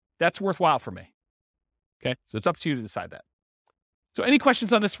 hours. That's worthwhile for me. Okay. So it's up to you to decide that. So any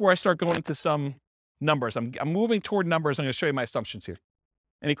questions on this before I start going into some numbers? I'm moving toward numbers. I'm going to show you my assumptions here.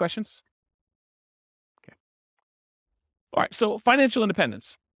 Any questions? Okay. All right. So financial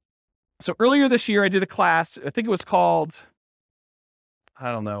independence. So earlier this year, I did a class, I think it was called,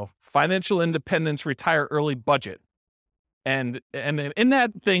 I don't know, Financial Independence Retire Early Budget. And in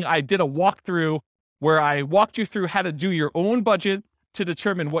that thing, I did a walkthrough where I walked you through how to do your own budget to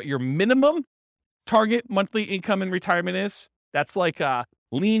determine what your minimum target monthly income in retirement is. That's like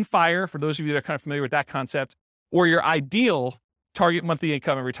lean fire, for those of you that are kind of familiar with that concept, or your ideal target monthly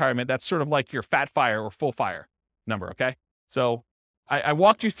income in retirement. That's sort of like your fat fire or full fire number, okay? So I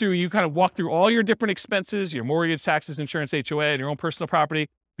walked you through, you kind of walked through all your different expenses, your mortgage, taxes, insurance, HOA, and your own personal property,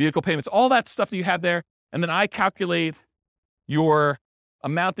 vehicle payments, all that stuff that you have there. And then I calculate your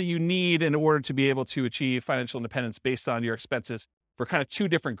amount that you need in order to be able to achieve financial independence based on your expenses for kind of two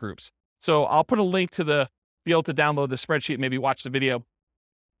different groups. So I'll put a link to be able to download the spreadsheet, maybe watch the video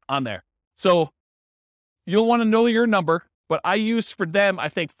on there. So you'll want to know your number, but I used for them, I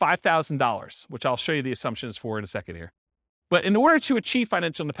think $5,000, which I'll show you the assumptions for in a second here. But in order to achieve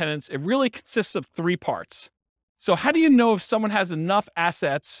financial independence, it really consists of three parts. So how do you know if someone has enough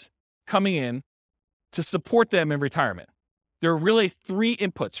assets coming in to support them in retirement? There are really three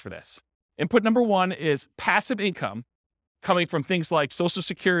inputs for this. Input number one is passive income coming from things like Social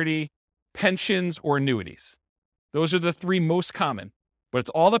Security, pensions, or annuities. Those are the three most common, but it's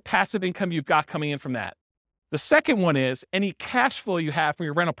all the passive income you've got coming in from that. The second one is any cash flow you have from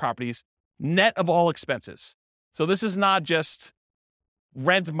your rental properties, net of all expenses. So this is not just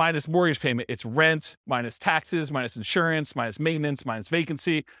rent minus mortgage payment. It's rent minus taxes, minus insurance, minus maintenance, minus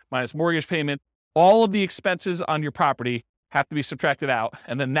vacancy, minus mortgage payment. All of the expenses on your property have to be subtracted out.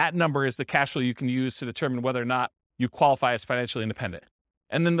 And then that number is the cash flow you can use to determine whether or not you qualify as financially independent.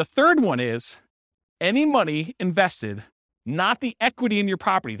 And then the third one is any money invested, not the equity in your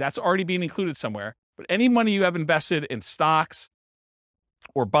property. That's already being included somewhere, but any money you have invested in stocks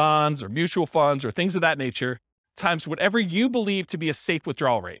or bonds or mutual funds or things of that nature, times whatever you believe to be a safe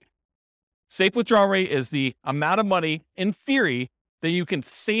withdrawal rate. Safe withdrawal rate is the amount of money, in theory, that you can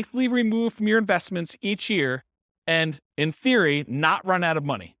safely remove from your investments each year and, in theory, not run out of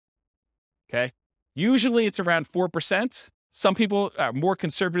money. Okay? Usually it's around 4%. Some people more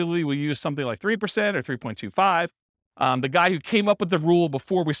conservatively will use something like 3% or 3.25. The guy who came up with the rule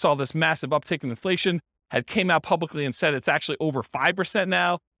before we saw this massive uptick in inflation had came out publicly and said it's actually over 5%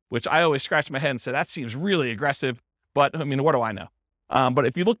 now, which I always scratched my head and said, that seems really aggressive. But I mean, what do I know? But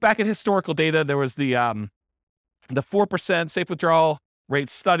if you look back at historical data, there was the 4% safe withdrawal rate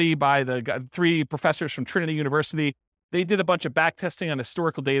study by the three professors from Trinity University. They did a bunch of back testing on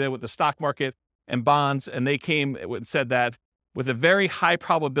historical data with the stock market and bonds, and they came and said that with a very high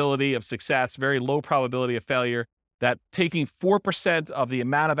probability of success, very low probability of failure, that taking 4% of the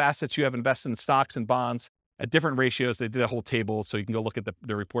amount of assets you have invested in stocks and bonds at different ratios, they did a whole table, so you can go look at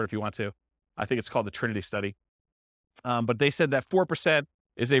the report if you want to. I think it's called the Trinity study. But they said that 4%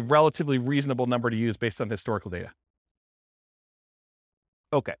 is a relatively reasonable number to use based on historical data.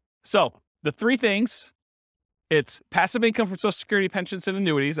 Okay, so the three things, it's passive income from Social Security, pensions, and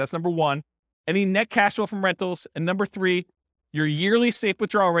annuities. That's number one. Any net cash flow from rentals. And number three, your yearly safe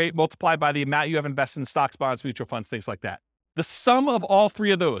withdrawal rate multiplied by the amount you have invested in stocks, bonds, mutual funds, things like that. The sum of all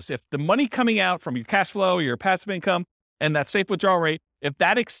three of those, if the money coming out from your cash flow, your passive income, and that safe withdrawal rate, if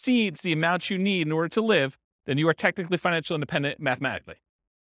that exceeds the amount you need in order to live, then you are technically financially independent mathematically.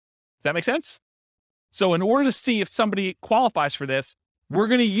 Does that make sense? So in order to see if somebody qualifies for this, we're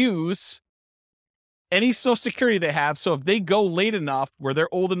going to use any Social Security they have. So if they go late enough where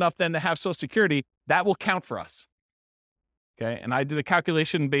they're old enough then to have Social Security, that will count for us. Okay. And I did a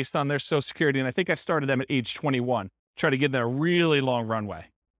calculation based on their Social Security, and I think I started them at age 21, try to give them a really long runway.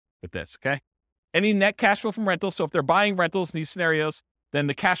 with this, okay? Any net cash flow from rentals. So if they're buying rentals in these scenarios, then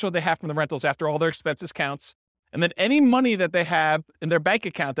the cash flow they have from the rentals after all their expenses counts. And then any money that they have in their bank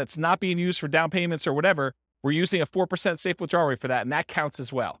account that's not being used for down payments or whatever, we're using a 4% safe withdrawal rate for that, and that counts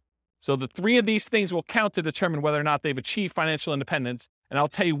as well. So the three of these things will count to determine whether or not they've achieved financial independence, and I'll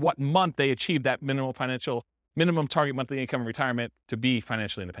tell you what month they achieved that minimum target monthly income in retirement to be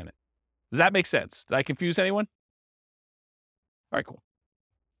financially independent. Does that make sense? Did I confuse anyone? All right, cool.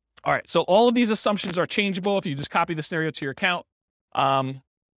 All right, so all of these assumptions are changeable if you just copy the scenario to your account.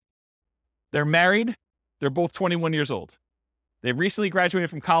 They're married. They're both 21 years old. They've recently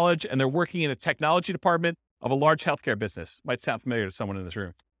graduated from college, and they're working in a technology department of a large healthcare business. Might sound familiar to someone in this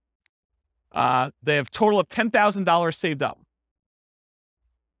room. They have a total of $10,000 saved up.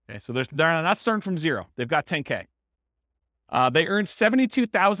 Okay, so they're not starting from zero. They've got 10K. They earn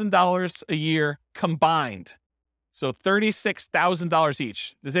 $72,000 a year combined. So $36,000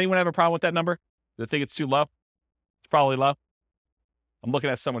 each. Does anyone have a problem with that number? Do they think it's too low? It's probably low. I'm looking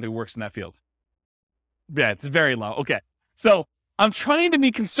at someone who works in that field. Yeah, it's very low. Okay. So I'm trying to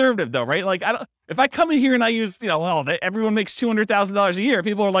be conservative though, right? Like if I come in here and I use, everyone makes $200,000 a year,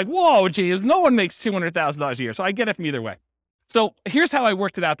 people are like, whoa, James, no one makes $200,000 a year. So I get it from either way. So here's how I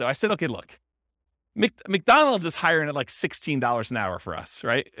worked it out though. I said, okay, look, McDonald's is hiring at like $16 an hour for us,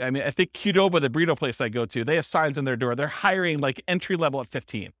 right? I mean, I think Qdoba, the burrito place I go to, they have signs on their door. They're hiring like entry level at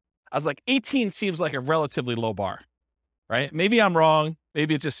 15. I was like, 18 seems like a relatively low bar, right? Maybe I'm wrong.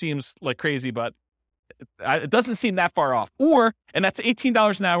 Maybe it just seems like crazy, but it doesn't seem that far off. And that's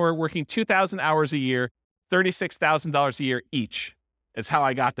 $18 an hour, working 2,000 hours a year, $36,000 a year each is how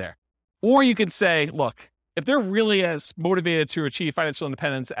I got there. Or you could say, look, if they're really as motivated to achieve financial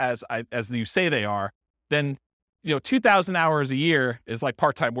independence as you say they are, then 2,000 hours a year is like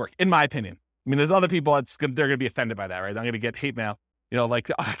part-time work, in my opinion. I mean, there's other people they're going to be offended by that, right? I'm going to get hate mail, I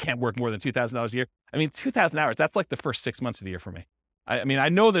can't work more than $2,000 a year. I mean, 2,000 hours, that's like the first 6 months of the year for me. I mean, I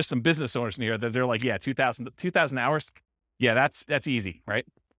know there's some business owners in here that they're like, yeah, 2,000 hours. Yeah, that's easy, right?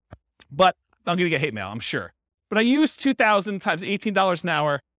 But I'm going to get hate mail, I'm sure. But I use 2,000 times $18 an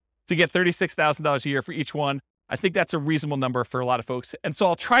hour to get $36,000 a year for each one. I think that's a reasonable number for a lot of folks. And so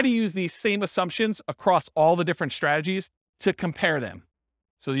I'll try to use these same assumptions across all the different strategies to compare them.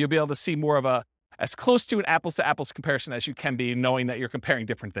 So you'll be able to see more of as close to an apples to apples comparison as you can be, knowing that you're comparing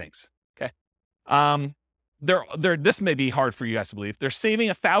different things. Okay. This may be hard for you guys to believe. They're saving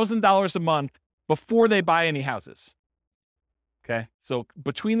 $1,000 a month before they buy any houses. Okay. So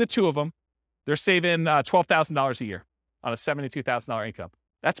between the two of them, they're saving $12,000 a year on a $72,000 income.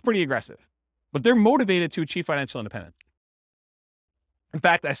 That's pretty aggressive, but they're motivated to achieve financial independence. In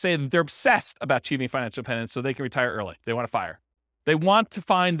fact, I say that they're obsessed about achieving financial independence so they can retire early. They want to fire. They want to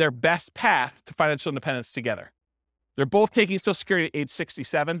find their best path to financial independence together. They're both taking Social Security at age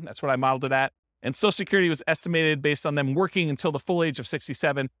 67. That's what I modeled it at. And Social Security was estimated based on them working until the full age of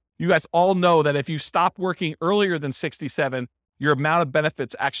 67. You guys all know that if you stop working earlier than 67, your amount of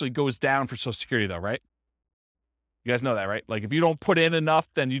benefits actually goes down for Social Security though, right? You guys know that, right? Like if you don't put in enough,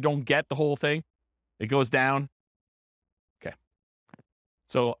 then you don't get the whole thing. It goes down. Okay.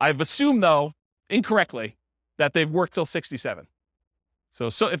 So I've assumed though, incorrectly, that they've worked till 67. So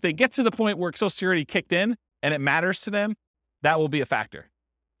if they get to the point where Social Security kicked in and it matters to them, that will be a factor.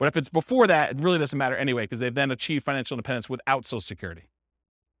 But if it's before that, it really doesn't matter anyway, because they've then achieved financial independence without Social Security.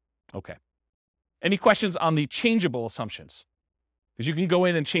 Okay. Any questions on the changeable assumptions? Because you can go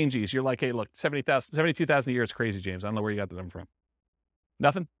in and change these. You're like, hey, look, 72,000 a year is crazy, James. I don't know where you got the number from.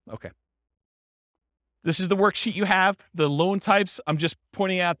 Nothing? Okay. This is the worksheet you have, the loan types. I'm just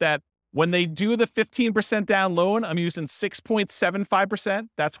pointing out that when they do the 15% down loan, I'm using 6.75%.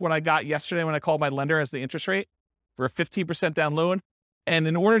 That's what I got yesterday when I called my lender as the interest rate for a 15% down loan. And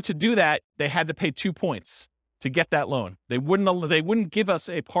in order to do that, they had to pay 2 points to get that loan. They wouldn't give us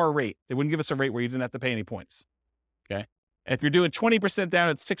a par rate. They wouldn't give us a rate where you didn't have to pay any points. Okay. And if you're doing 20% down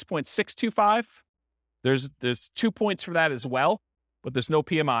at 6.625, there's 2 points for that as well, but there's no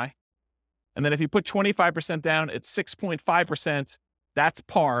PMI. And then if you put 25% down at 6.5%, that's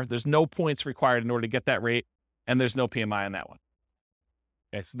par. There's no points required in order to get that rate, and there's no PMI on that one.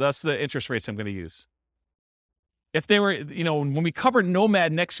 Okay, so that's the interest rates I'm going to use. If they were, when we cover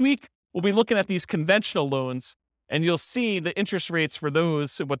Nomad next week, we'll be looking at these conventional loans, and you'll see the interest rates for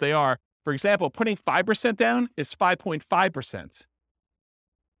those, what they are. For example, putting 5% down is 5.5%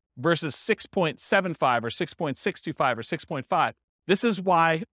 versus 6.75 or 6.625 or 6.5. This is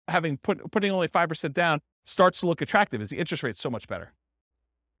why putting only 5% down starts to look attractive, is the interest rate's so much better.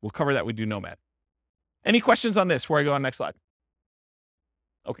 We'll cover that. We do Nomad. Any questions on this before I go on next slide?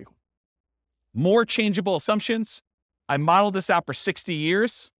 Okay, cool. More changeable assumptions. I modeled this out for 60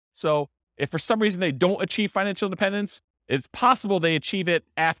 years. So if for some reason they don't achieve financial independence, it's possible they achieve it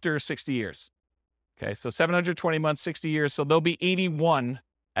after 60 years. Okay, so 720 months, 60 years. So they'll be 81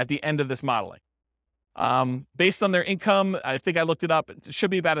 at the end of this modeling. Based on their income, I think I looked it up. It should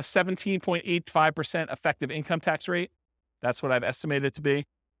be about a 17.85% effective income tax rate. That's what I've estimated it to be.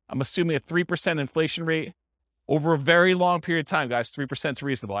 I'm assuming a 3% inflation rate over a very long period of time, guys. 3% is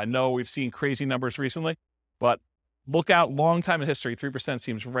reasonable. I know we've seen crazy numbers recently, but look out long time in history. 3%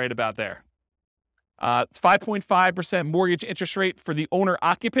 seems right about there. 5.5% mortgage interest rate for the owner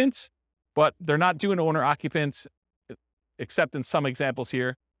occupant, but they're not doing owner occupant except in some examples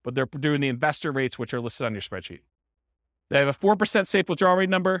here, but they're doing the investor rates, which are listed on your spreadsheet. They have a 4% safe withdrawal rate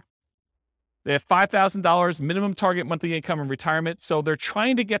number. They have $5,000 minimum target monthly income in retirement. So they're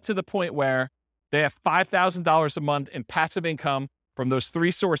trying to get to the point where they have $5,000 a month in passive income from those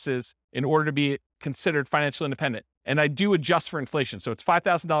three sources in order to be considered financially independent. And I do adjust for inflation. So it's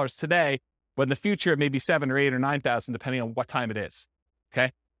 $5,000 today, but in the future, it may be $7,000 or $8,000 or $9,000, depending on what time it is.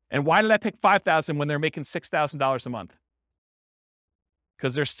 Okay. And why did I pick $5,000 when they're making $6,000 a month?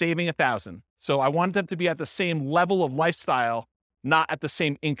 Because they're saving $1,000. So I want them to be at the same level of lifestyle, not at the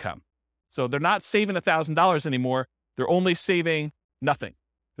same income. So they're not saving $1,000 anymore. They're only saving nothing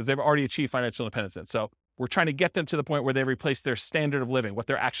because they've already achieved financial independence. And so we're trying to get them to the point where they replace their standard of living, what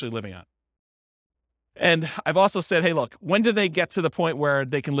they're actually living on. And I've also said, hey, look, when do they get to the point where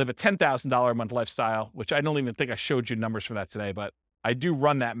they can live a $10,000 a month lifestyle, which I don't even think I showed you numbers for that today, but I do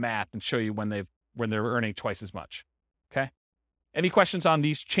run that math and show you when they're earning twice as much. Okay. Any questions on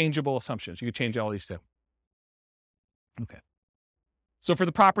these changeable assumptions? You could change all these too. Okay. So for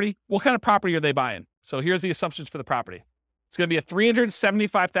the property, what kind of property are they buying? So here's the assumptions for the property. It's going to be a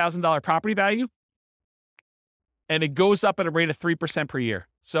 $375,000 property value, and it goes up at a rate of 3% per year.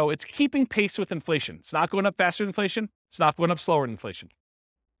 So it's keeping pace with inflation. It's not going up faster than inflation. It's not going up slower than inflation.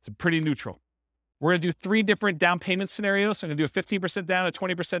 It's pretty neutral. We're going to do 3 different down payment scenarios. So I'm going to do a 15% down, a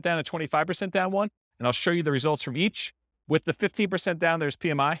 20% down, a 25% down one, and I'll show you the results from each. With the 15% down, there's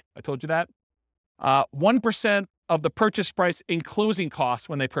PMI. I told you that. 1% of the purchase price in closing costs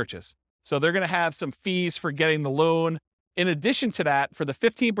when they purchase. So they're going to have some fees for getting the loan. In addition to that, for the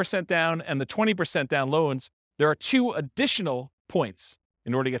 15% down and the 20% down loans, there are 2 additional points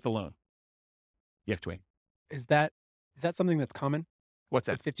in order to get the loan. You have to wait. Is that something that's common? What's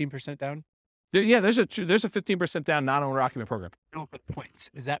that? 15% down? There's a 15% down non-owner occupant program. No, for the points.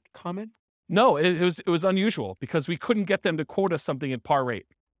 Is that common? No, it was unusual because we couldn't get them to quote us something at par rate.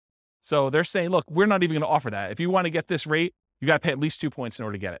 So they're saying, look, we're not even going to offer that. If you want to get this rate, you got to pay at least 2 points in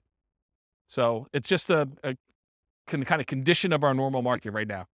order to get it. So it's just a kind of condition of our normal market right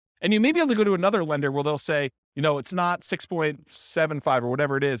now. And you may be able to go to another lender where they'll say, it's not 6.75 or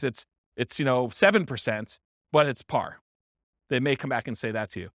whatever it is. It's 7%, but it's par. They may come back and say that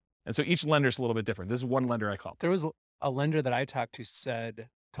to you. And so each lender is a little bit different. This is one lender I called. There was a lender that I talked to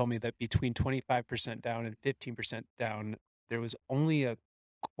told me that between 25% down and 15% down, there was only a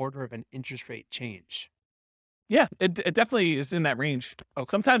quarter of an interest rate change. Yeah, it definitely is in that range. Okay.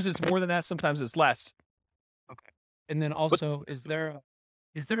 Sometimes it's more than that. Sometimes it's less. Okay. And then also, is there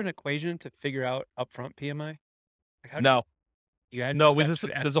an equation to figure out upfront PMI? No.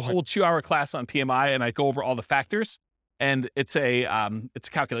 There's a whole 2-hour class on PMI, and I go over all the factors, and it's a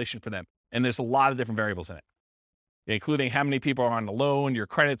calculation for them. And there's a lot of different variables in it, including how many people are on the loan, your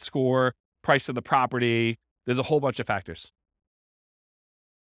credit score, price of the property. There's a whole bunch of factors.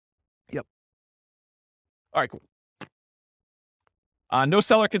 Yep. All right, cool. No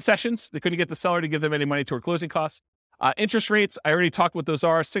seller concessions. They couldn't get the seller to give them any money toward closing costs. Interest rates, I already talked what those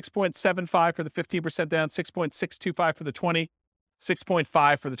are. 6.75 for the 15% down, 6.625 for the 20,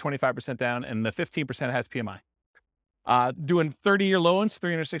 6.5 for the 25% down, and the 15% has PMI. Doing 30-year loans,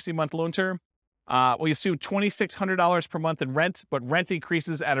 360-month loan term. We assume $2,600 per month in rent, but rent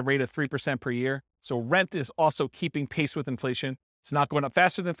increases at a rate of 3% per year. So rent is also keeping pace with inflation. It's not going up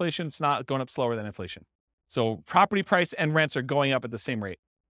faster than inflation. It's not going up slower than inflation. So property price and rents are going up at the same rate.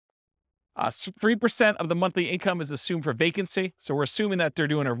 3% of the monthly income is assumed for vacancy. So we're assuming that they're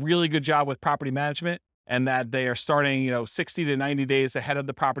doing a really good job with property management and that they are starting, 60 to 90 days ahead of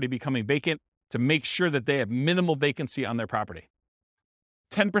the property becoming vacant to make sure that they have minimal vacancy on their property.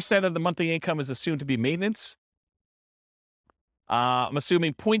 10% of the monthly income is assumed to be maintenance. I'm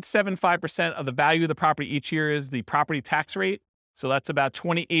assuming 0.75% of the value of the property each year is the property tax rate. So that's about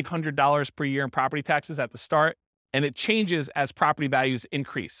 $2,800 per year in property taxes at the start. And it changes as property values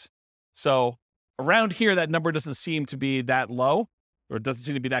increase. So around here, that number doesn't seem to be that low, or it doesn't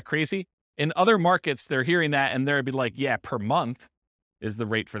seem to be that crazy. In other markets, they're hearing that and they'll be like, yeah, per month is the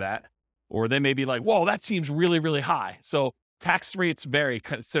rate for that. Or they may be like, whoa, that seems really, really high. So Tax rates vary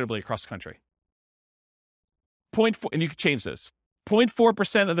considerably across the country. 0.4, and you can change this.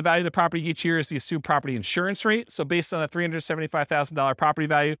 0.4% of the value of the property each year is the assumed property insurance rate. So based on a $375,000 property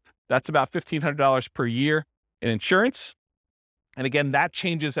value, that's about $1,500 per year in insurance. And again, that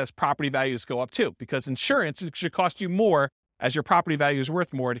changes as property values go up too, because insurance should cost you more as your property value is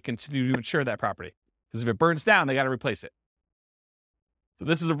worth more to continue to insure that property. Because if it burns down, they got to replace it. So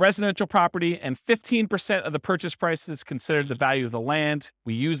this is a residential property, and 15% of the purchase price is considered the value of the land.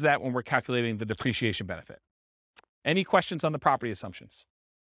 We use that when we're calculating the depreciation benefit. Any questions on the property assumptions?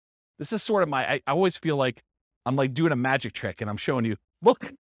 This is sort of I always feel like I'm like doing a magic trick and I'm showing you,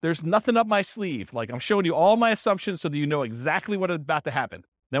 look, there's nothing up my sleeve. Like I'm showing you all my assumptions so that you know exactly what is about to happen.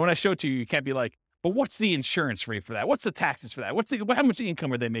 Then when I show it to you, you can't be like, but what's the insurance rate for that? What's the taxes for that? How much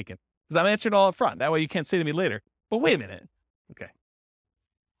income are they making? Because I'm answering it all up front. That way you can't say to me later, but wait a minute. Okay.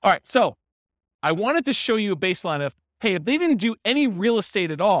 All right. So I wanted to show you a baseline of, hey, if they didn't do any real estate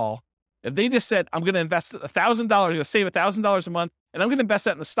at all, if they just said, I'm going to invest $1,000, I'm going to save $1,000 a month, and I'm going to invest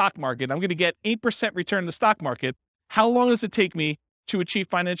that in the stock market, I'm going to get 8% return in the stock market, how long does it take me to achieve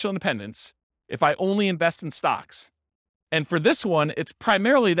financial independence if I only invest in stocks? And for this one, it's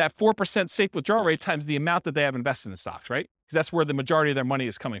primarily that 4% safe withdrawal rate times the amount that they have invested in stocks, right? Because that's where the majority of their money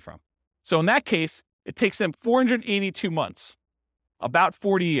is coming from. So in that case, it takes them 482 months, about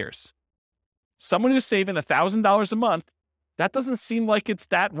 40 years. Someone who's saving $1,000 a month, that doesn't seem like it's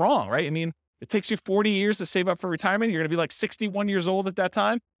that wrong, right? I mean, it takes you 40 years to save up for retirement. You're going to be like 61 years old at that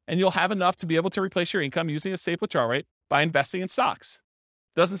time, and you'll have enough to be able to replace your income using a safe withdrawal rate by investing in stocks.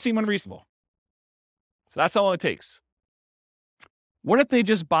 Doesn't seem unreasonable. So that's how long it takes. What if they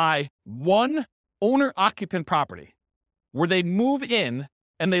just buy one owner-occupant property where they move in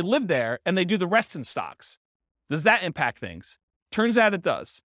and they live there and they do the rest in stocks? Does that impact things? Turns out it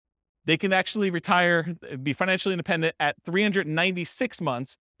does. They can actually retire, be financially independent at 396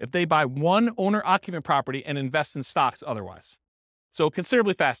 months if they buy one owner-occupant property and invest in stocks otherwise. So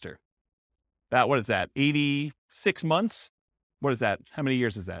considerably faster. About, what is that, 86 months? What is that? How many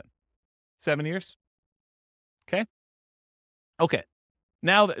years is that? 7 years? Okay.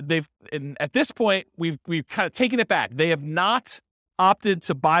 Now at this point, we've kind of taken it back. They have not opted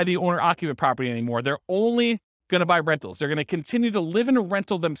to buy the owner-occupant property anymore. They're only going to buy rentals. They're going to continue to live in a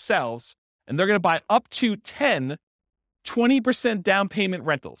rental themselves, and they're going to buy up to 10 20% down payment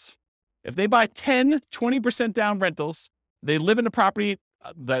rentals. If they buy 10 20% down rentals, they live in a property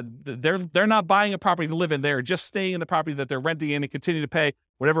that they're not buying a property to live in. They're just staying in the property that they're renting in and continue to pay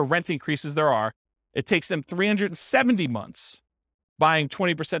whatever rent increases there are. It takes them 370 months buying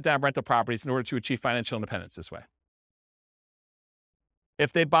 20% down rental properties in order to achieve financial independence this way.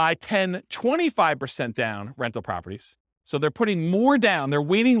 If they buy 10 25% down rental properties, so they're putting more down, they're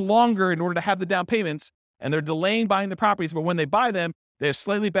waiting longer in order to have the down payments, and they're delaying buying the properties, but when they buy them, they have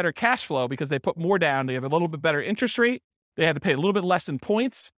slightly better cash flow because they put more down, they have a little bit better interest rate, they had to pay a little bit less in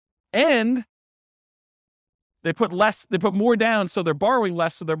points, and they put more down, so they're borrowing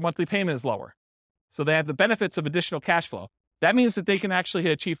less, so their monthly payment is lower. So they have the benefits of additional cash flow. That means that they can actually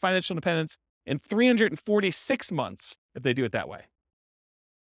achieve financial independence in 346 months if they do it that way.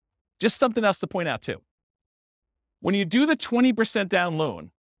 Just something else to point out too. When you do the 20% down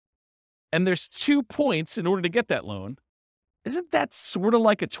loan, and there's 2 points in order to get that loan, isn't that sort of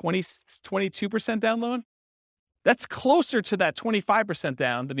like a 22% down loan? That's closer to that 25%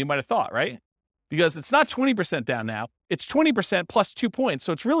 down than you might have thought, right? Because it's not 20% down now, it's 20% plus 2 points.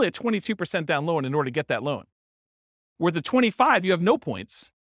 So it's really a 22% down loan in order to get that loan. Where the 25, you have no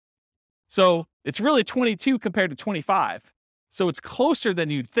points. So it's really 22 compared to 25. So it's closer than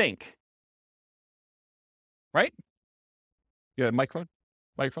you'd think. Right? You have a microphone?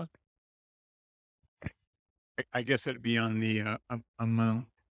 I guess it'd be on the amount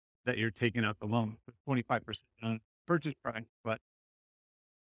that you're taking out the loan, 25% on purchase price, but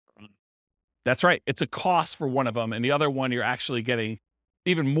That's right. It's a cost for one of them, and the other one you're actually getting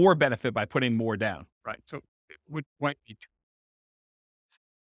even more benefit by putting more down. right. So it might be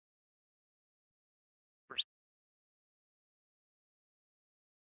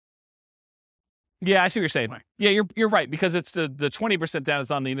Yeah, I see what you're saying. Right. Yeah, you're right, because it's the 20% down is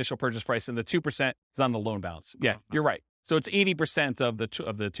on the initial purchase price and the 2% is on the loan balance. Yeah, you're right. So it's 80% of the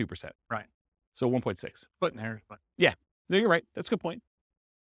 2%. Right. So 1.6. splitting hairs, but No, you're right. That's a good point.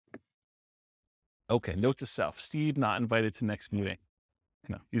 Okay, note to self. Steve not invited to next meeting.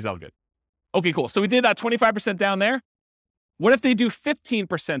 No, he's all good. Okay, cool. So we did that 25% down there. What if they do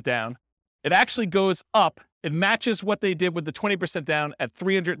 15% down? It actually goes up. It matches what they did with the 20% down at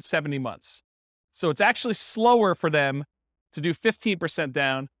 370 months. So it's actually slower for them to do 15%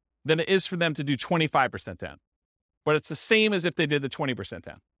 down than it is for them to do 25% down. but it's the same as if they did the 20%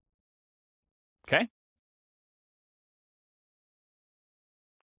 down. Okay?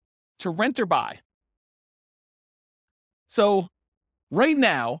 To rent or buy. So right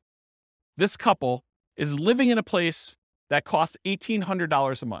now, this couple is living in a place that costs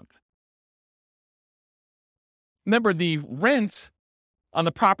 $1,800 a month. Remember, the rent on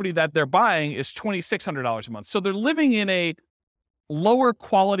the property that they're buying is $2,600 a month. So they're living in a lower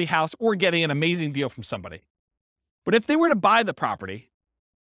quality house or getting an amazing deal from somebody. But if they were to buy the property,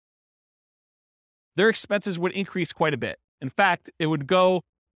 their expenses would increase quite a bit. In fact, it would go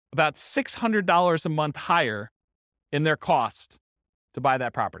about $600 a month higher in their cost to buy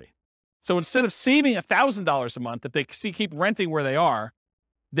that property. So instead of saving $1,000 a month that they keep renting where they are,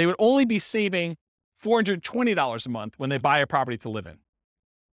 they would only be saving $420 a month when they buy a property to live in.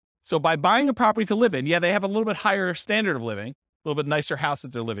 So by buying a property to live in, yeah, they have a little bit higher standard of living, a little bit nicer house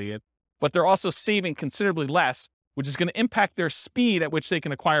that they're living in, but they're also saving considerably less, which is going to impact their speed at which they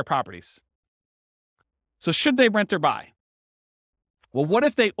can acquire properties. So should they rent or buy? Well, what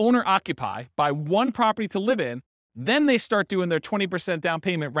if they own or occupy, buy one property to live in, then they start doing their 20% down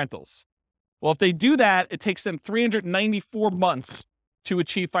payment rentals? Well, if they do that, it takes them 394 months to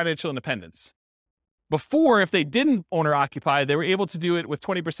achieve financial independence. Before, if they didn't own or occupy, they were able to do it with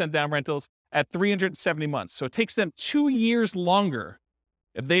 20% down rentals at 370 months. So it takes them 2 years longer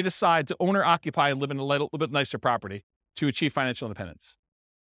if they decide to own or occupy and live in a little bit nicer property to achieve financial independence.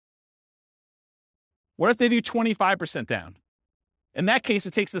 What if they do 25% down? In that case,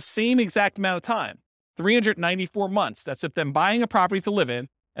 it takes the same exact amount of time, 394 months. That's if them buying a property to live in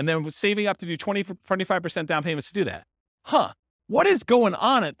and then saving up to do 25% down payments to do that. What is going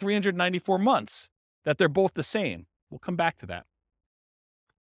on at 394 months that they're both the same? We'll come back to that.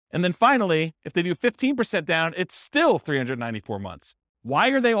 And then finally, if they do 15% down, it's still 394 months. Why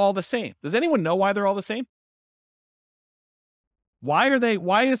are they all the same? Does anyone know why they're all the same?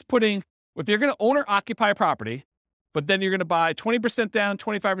 If you're going to own or occupy a property, but then you're going to buy 20% down,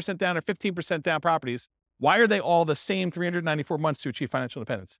 25% down, or 15% down properties, why are they all the same 394 months to achieve financial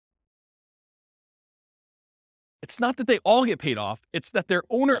independence? It's not that they all get paid off. It's that their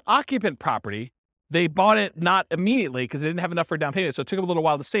owner-occupant property, they bought it not immediately because they didn't have enough for a down payment, so it took them a little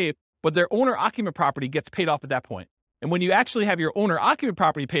while to save, but their owner-occupant property gets paid off at that point. And when you actually have your owner-occupant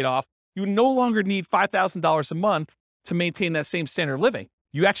property paid off, you no longer need $5,000 a month to maintain that same standard of living.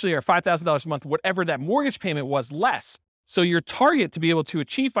 You actually are $5,000 a month, whatever that mortgage payment was, less. So your target to be able to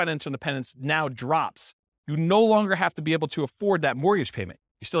achieve financial independence now drops. You no longer have to be able to afford that mortgage payment.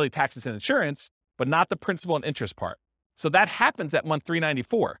 You still need taxes and insurance, but not the principal and interest part. So that happens at month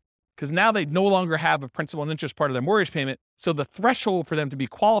 394, because now they no longer have a principal and interest part of their mortgage payment. So the threshold for them to be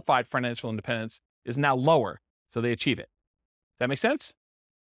qualified for financial independence is now lower. So they achieve it. Does that make sense?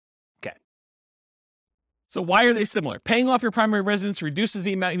 Okay. So why are they similar? Paying off your primary residence reduces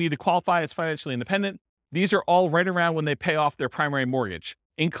the amount you need to qualify as financially independent. These are all right around when they pay off their primary mortgage,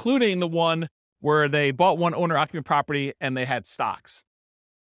 including the one where they bought one owner-occupant property and they had stocks,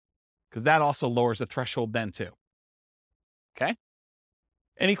 because that also lowers the threshold then too. Okay?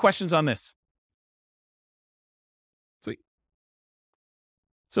 Any questions on this? Sweet.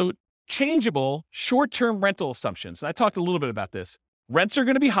 So changeable short-term rental assumptions. And I talked a little bit about this. Rents are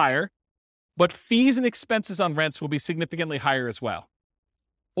going to be higher, but fees and expenses on rents will be significantly higher as well.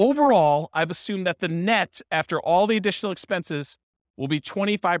 Overall, I've assumed that the net after all the additional expenses will be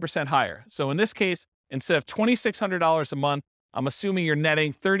 25% higher. So in this case, instead of $2,600 a month, I'm assuming you're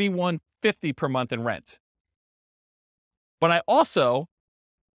netting $3,150 per month in rent. But I also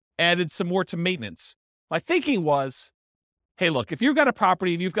added some more to maintenance. My thinking was, hey, look, if you've got a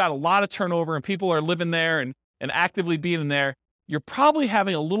property and you've got a lot of turnover and people are living there and actively being in there, you're probably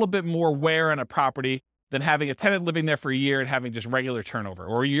having a little bit more wear on a property than having a tenant living there for a year and having just regular turnover,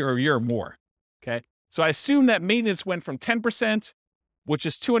 or a year or more. Okay. So I assume that maintenance went from 10%, which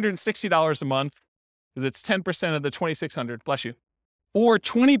is $260 a month, because it's 10% of the $2,600, bless you, or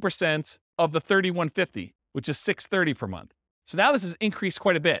 20% of the $3,150, which is $630 per month. So now this has increased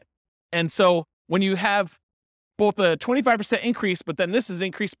quite a bit. And so when you have both a 25% increase, but then this is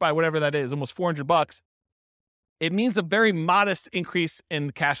increased by whatever that is, almost $400, it means a very modest increase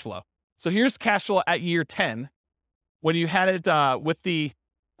in cash flow. So here's cash flow at year 10. When you had it with the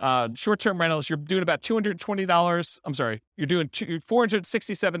short-term rentals, you're doing about $220. I'm sorry, you're doing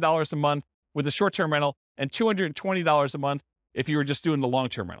 $467 a month with the short-term rental and $220 a month if you were just doing the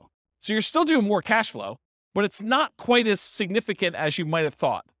long-term rental. So you're still doing more cash flow, but it's not quite as significant as you might have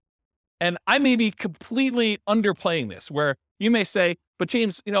thought. And I may be completely underplaying this, where you may say, but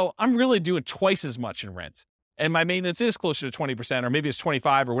James, I'm really doing twice as much in rent, and my maintenance is closer to 20%, or maybe it's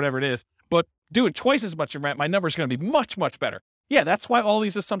 25 or whatever it is, but doing twice as much in rent, my number is going to be much, much better. Yeah, that's why all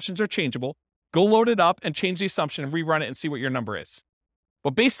these assumptions are changeable. Go load it up and change the assumption and rerun it and see what your number is.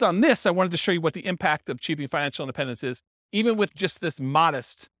 But based on this, I wanted to show you what the impact of achieving financial independence is, even with just this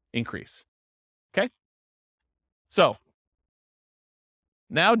modest increase. Okay? So,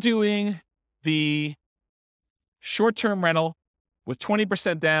 now doing the short-term rental with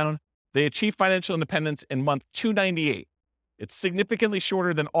 20% down, they achieve financial independence in month 298. It's significantly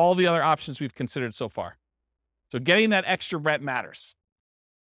shorter than all the other options we've considered so far. So getting that extra rent matters.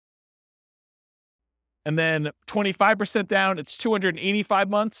 And then 25% down, it's 285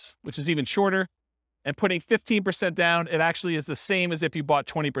 months, which is even shorter. And putting 15% down, it actually is the same as if you bought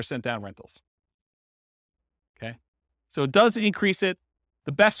 20% down rentals. Okay. So it does increase it.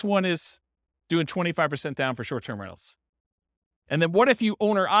 The best one is doing 25% down for short-term rentals. And then what if you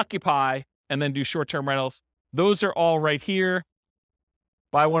owner occupy and then do short-term rentals? Those are all right here.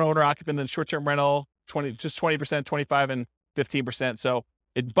 Buy one owner occupant, then short-term rental, 20%, 25 and 15%. So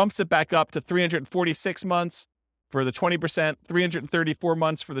it bumps it back up to 346 months for the 20%, 334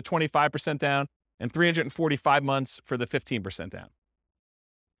 months for the 25% down, and 345 months for the 15% down.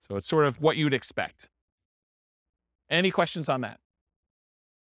 So it's sort of what you'd expect. Any questions on that?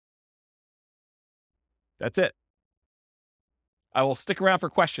 That's it. I will stick around for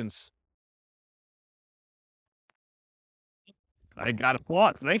questions. I got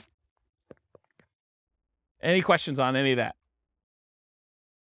applause, right? Any questions on any of that?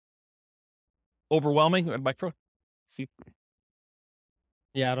 Overwhelming? Micro? See?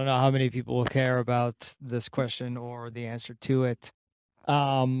 Yeah, I don't know how many people will care about this question or the answer to it.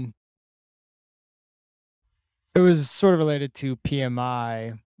 It was sort of related to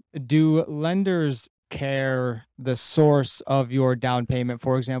PMI. Do lenders care the source of your down payment?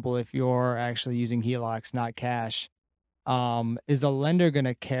 For example, if you're actually using HELOCs, not cash, is a lender going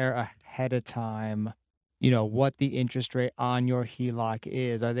to care ahead of time, what the interest rate on your HELOC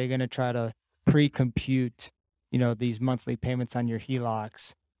is? Are they going to try to pre-compute, these monthly payments on your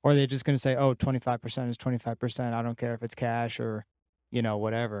HELOCs? Or are they just going to say, oh, 25% is 25%. I don't care if it's cash or,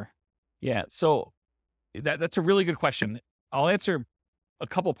 whatever. Yeah. So that's a really good question. I'll answer a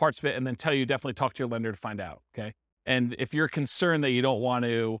couple parts of it and then tell you definitely talk to your lender to find out. Okay. And if you're concerned that you don't want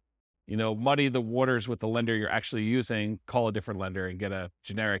to, muddy the waters with the lender you're actually using, call a different lender and get a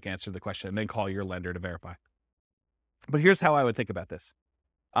generic answer to the question and then call your lender to verify. But here's how I would think about this.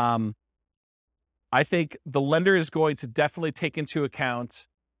 I think the lender is going to definitely take into account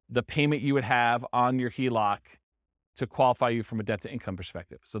the payment you would have on your HELOC to qualify you from a debt to income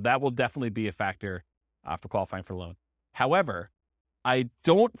perspective. So that will definitely be a factor for qualifying for a loan. However, I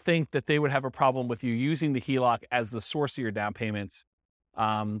don't think that they would have a problem with you using the HELOC as the source of your down payments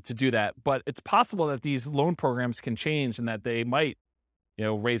to do that. But it's possible that these loan programs can change and that they might,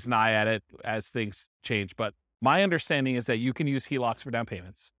 raise an eye at it as things change. But my understanding is that you can use HELOCs for down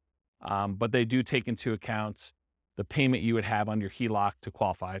payments, but they do take into account the payment you would have on your HELOC to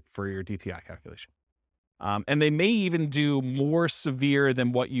qualify for your DTI calculation. And they may even do more severe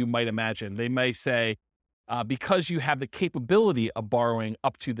than what you might imagine. They may say, because you have the capability of borrowing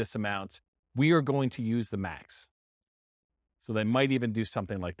up to this amount, we are going to use the max. So they might even do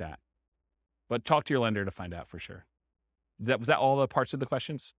something like that. But talk to your lender to find out for sure. Was that all the parts of the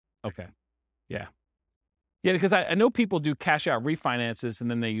questions? Okay. Yeah. Yeah, because I know people do cash out refinances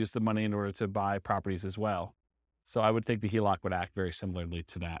and then they use the money in order to buy properties as well. So I would think the HELOC would act very similarly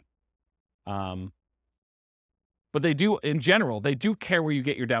to that. But they do, in general, they do care where you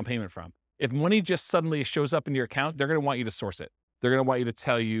get your down payment from. If money just suddenly shows up in your account, they're going to want you to source it. They're going to want you to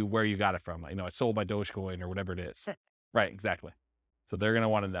tell you where you got it from. I sold my Dogecoin or whatever it is. Right, exactly. So they're going to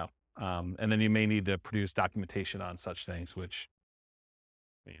want to know. And then you may need to produce documentation on such things, which,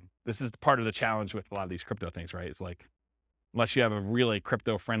 this is part of the challenge with a lot of these crypto things, right? It's like, unless you have a really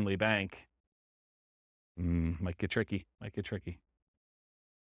crypto-friendly bank, might get tricky.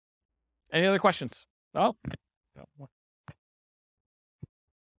 Any other questions? Oh.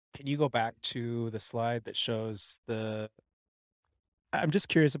 Can you go back to the slide that shows I'm just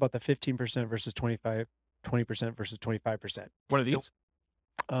curious about the 15% versus 20% versus 25%. What are these?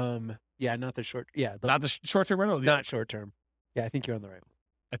 Yeah, not the short. Yeah, not the short-term rental. Not short-term. Yeah, I think you're on the right one.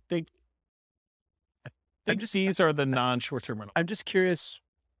 I think these are the non-short-term rental. I'm just curious.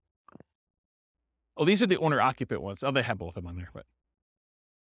 Oh, these are the owner-occupant ones. Oh, they have both of them on there, but.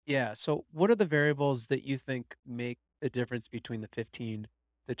 Yeah. So what are the variables that you think make the difference between the 15,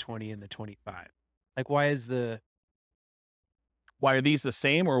 the 20, and the 25? Like, why are these the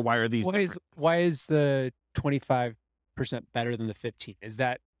same or why are these different? Why is the 25% better than the 15? Is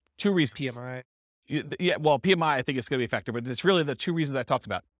that two reasons? PMI? Yeah, well, PMI, I think it's going to be a factor, but it's really the two reasons I talked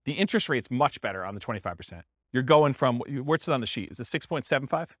about. The interest rate's much better on the 25%. You're going from, what's it on the sheet? Is it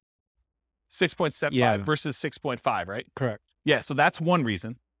 6.75? 6.75 Yeah. versus 6.5, right? Correct. Yeah, so that's one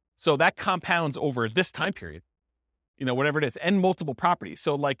reason. So that compounds over this time period, whatever it is, and multiple properties.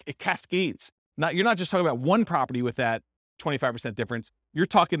 So like it cascades. You're not just talking about one property with that 25% difference. You're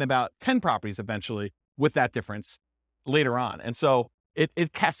talking about 10 properties eventually with that difference later on. And so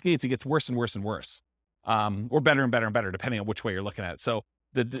it cascades, it gets worse and worse and worse, or better and better and better, depending on which way you're looking at it. So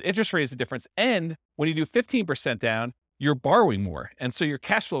the interest rate is the difference. And when you do 15% down, you're borrowing more. And so your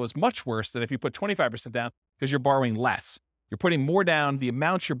cash flow is much worse than if you put 25% down because you're borrowing less. You're putting more down. The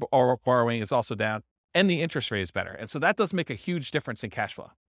amount you're borrowing is also down, and the interest rate is better. And so that does make a huge difference in cash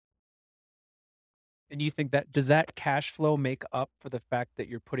flow. And you think does that cash flow make up for the fact that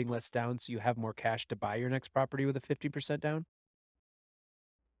you're putting less down so you have more cash to buy your next property with a 50% down?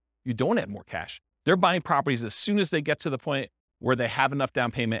 You don't add more cash. They're buying properties as soon as they get to the point where they have enough down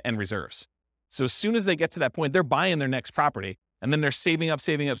payment and reserves. So as soon as they get to that point, they're buying their next property, and then they're saving up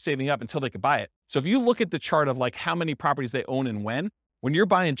until they can buy it. So if you look at the chart of like how many properties they own and when you're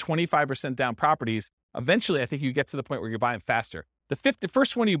buying 25% down properties, eventually I think you get to the point where you're buying faster. The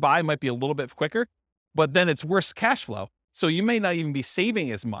first one you buy might be a little bit quicker, but then it's worse cash flow. So you may not even be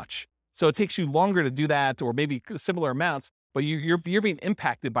saving as much. So it takes you longer to do that, or maybe similar amounts, but you're being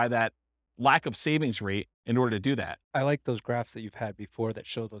impacted by that lack of savings rate in order to do that. I like those graphs that you've had before that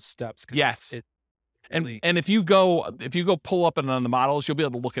show those steps. Yes. And if you go pull up on the models, you'll be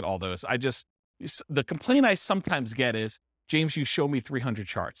able to look at all those. The complaint I sometimes get is, James, you show me 300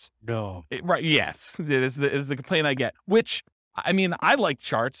 charts. No. Right. Yes. It is the complaint I get, which, I mean, I like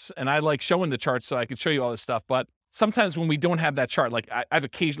charts and I like showing the charts so I can show you all this stuff. But sometimes when we don't have that chart, like I've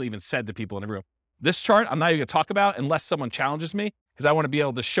occasionally even said to people in the room, this chart, I'm not even going to talk about unless someone challenges me, because I want to be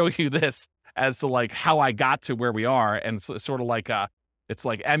able to show you this as to like how I got to where we are. And it's sort of like, it's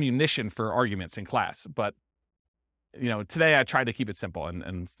like ammunition for arguments in class. But, today I tried to keep it simple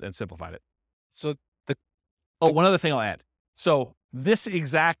and simplified it. So one other thing I'll add. So this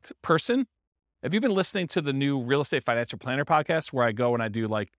exact person, have you been listening to the new Real Estate Financial Planner podcast where I go and I do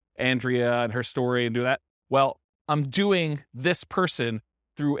like Andrea and her story and do that? Well, I'm doing this person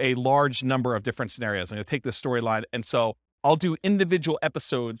through a large number of different scenarios. I'm going to take this storyline. And so I'll do individual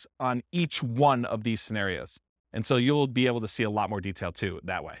episodes on each one of these scenarios. And so you'll be able to see a lot more detail too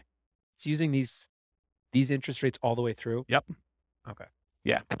that way. it's using these interest rates all the way through. Yep. Okay.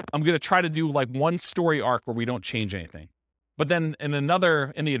 Yeah. I'm going to try to do like one story arc where we don't change anything. But then in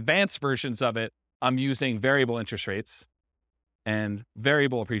the advanced versions of it, I'm using variable interest rates and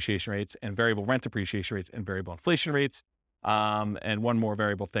variable appreciation rates and variable rent appreciation rates and variable inflation rates. And one more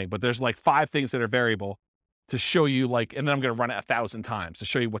variable thing, but there's like 5 things that are variable to show you like, and then I'm going to run it 1,000 times to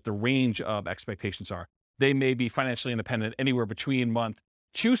show you what the range of expectations are. They may be financially independent anywhere between month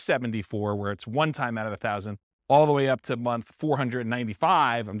 274, where it's 1 time out of 1,000, all the way up to month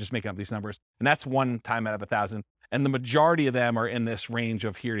 495. I'm just making up these numbers. And that's 1 time out of 1,000. And the majority of them are in this range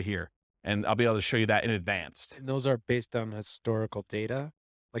of here to here. And I'll be able to show you that in advance. And those are based on historical data,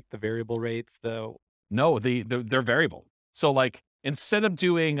 like the variable rates, No, they're variable. So like instead of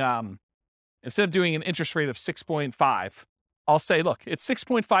doing an interest rate of 6.5, I'll say, look, it's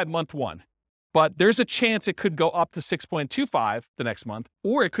 6.5 month 1, but there's a chance it could go up to 6.25 the next month,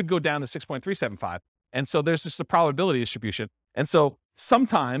 or it could go down to 6.375. And so there's just a probability distribution. And so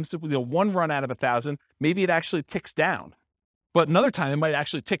sometimes, 1 run out of 1,000, maybe it actually ticks down. But another time it might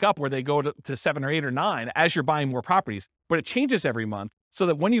actually tick up where they go to 7 or 8 or 9 as you're buying more properties, but it changes every month so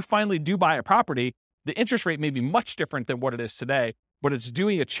that when you finally do buy a property, the interest rate may be much different than what it is today, but it's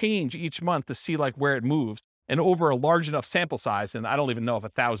doing a change each month to see like where it moves and over a large enough sample size. And I don't even know if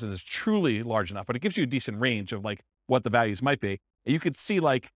 1,000 is truly large enough, but it gives you a decent range of like what the values might be. And you could see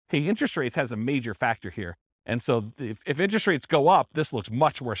like, hey, interest rates has a major factor here. And so if interest rates go up, this looks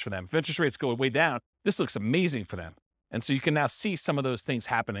much worse for them. If interest rates go way down, this looks amazing for them. And so you can now see some of those things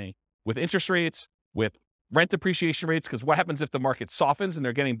happening with interest rates, with rent appreciation rates, because what happens if the market softens and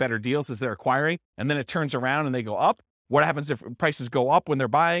they're getting better deals as they're acquiring, and then it turns around and they go up? What happens if prices go up when they're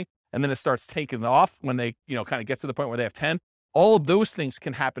buying, and then it starts taking off when they, kind of get to the point where they have 10? All of those things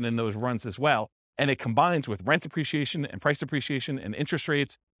can happen in those runs as well. And it combines with rent appreciation and price appreciation and interest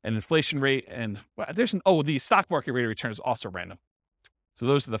rates and inflation rate. And the stock market rate of return is also random. So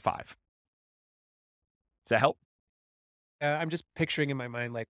those are the 5. Does that help? I'm just picturing in my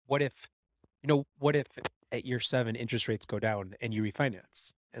mind, like, what if at year 7 interest rates go down and you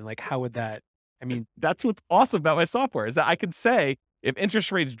refinance? And like, how would that, that's what's awesome about my software is that I can say, if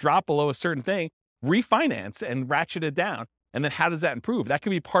interest rates drop below a certain thing, refinance and ratchet it down. And then how does that improve? That could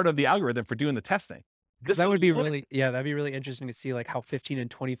be part of the algorithm for doing the testing. Because that would be really, that'd be really interesting to see like how 15 and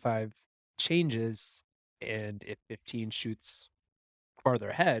 25 changes, and if 15 shoots farther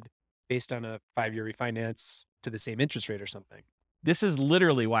ahead based on a 5-year refinance to the same interest rate or something. This is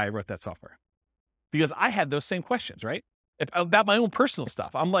literally why I wrote that software, because I had those same questions, right? About my own personal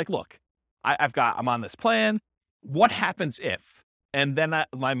stuff. I'm like, look, I'm on this plan. What happens if? And then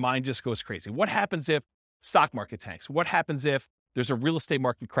my mind just goes crazy. What happens if stock market tanks? What happens if there's a real estate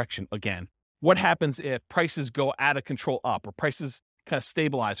market correction again? What happens if prices go out of control up, or prices kind of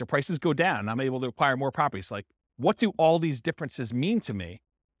stabilize, or prices go down and I'm able to acquire more properties? Like, what do all these differences mean to me?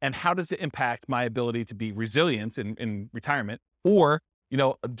 And how does it impact my ability to be resilient in retirement? Or,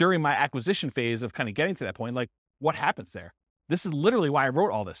 during my acquisition phase of kind of getting to that point, like, what happens there? This is literally why I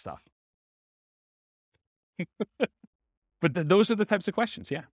wrote all this stuff. But those are the types of questions.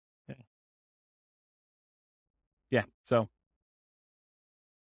 Yeah. So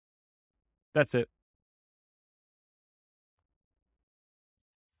that's it.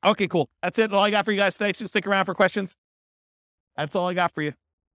 Okay, cool. That's it. All I got for you guys. Thanks. Stick around for questions. That's all I got for you.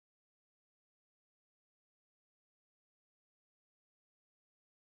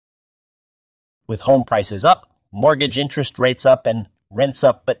 With home prices up, mortgage interest rates up, and rents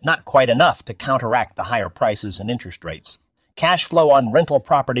up, but not quite enough to counteract the higher prices and interest rates, cash flow on rental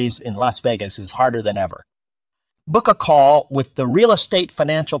properties in Las Vegas is harder than ever. Book a call with the Real Estate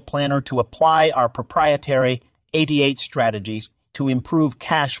Financial Planner to apply our proprietary 88 strategies to improve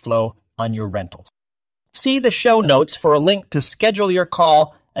cash flow on your rentals. See the show notes for a link to schedule your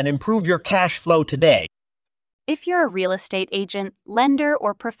call and improve your cash flow today. If you're a real estate agent, lender,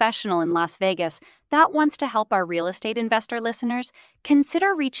 or professional in Las Vegas that wants to help our real estate investor listeners,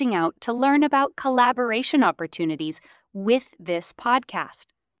 consider reaching out to learn about collaboration opportunities with this podcast.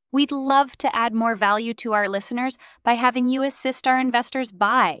 We'd love to add more value to our listeners by having you assist our investors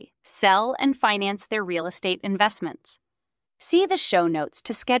buy, sell, and finance their real estate investments. See the show notes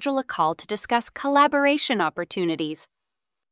to schedule a call to discuss collaboration opportunities.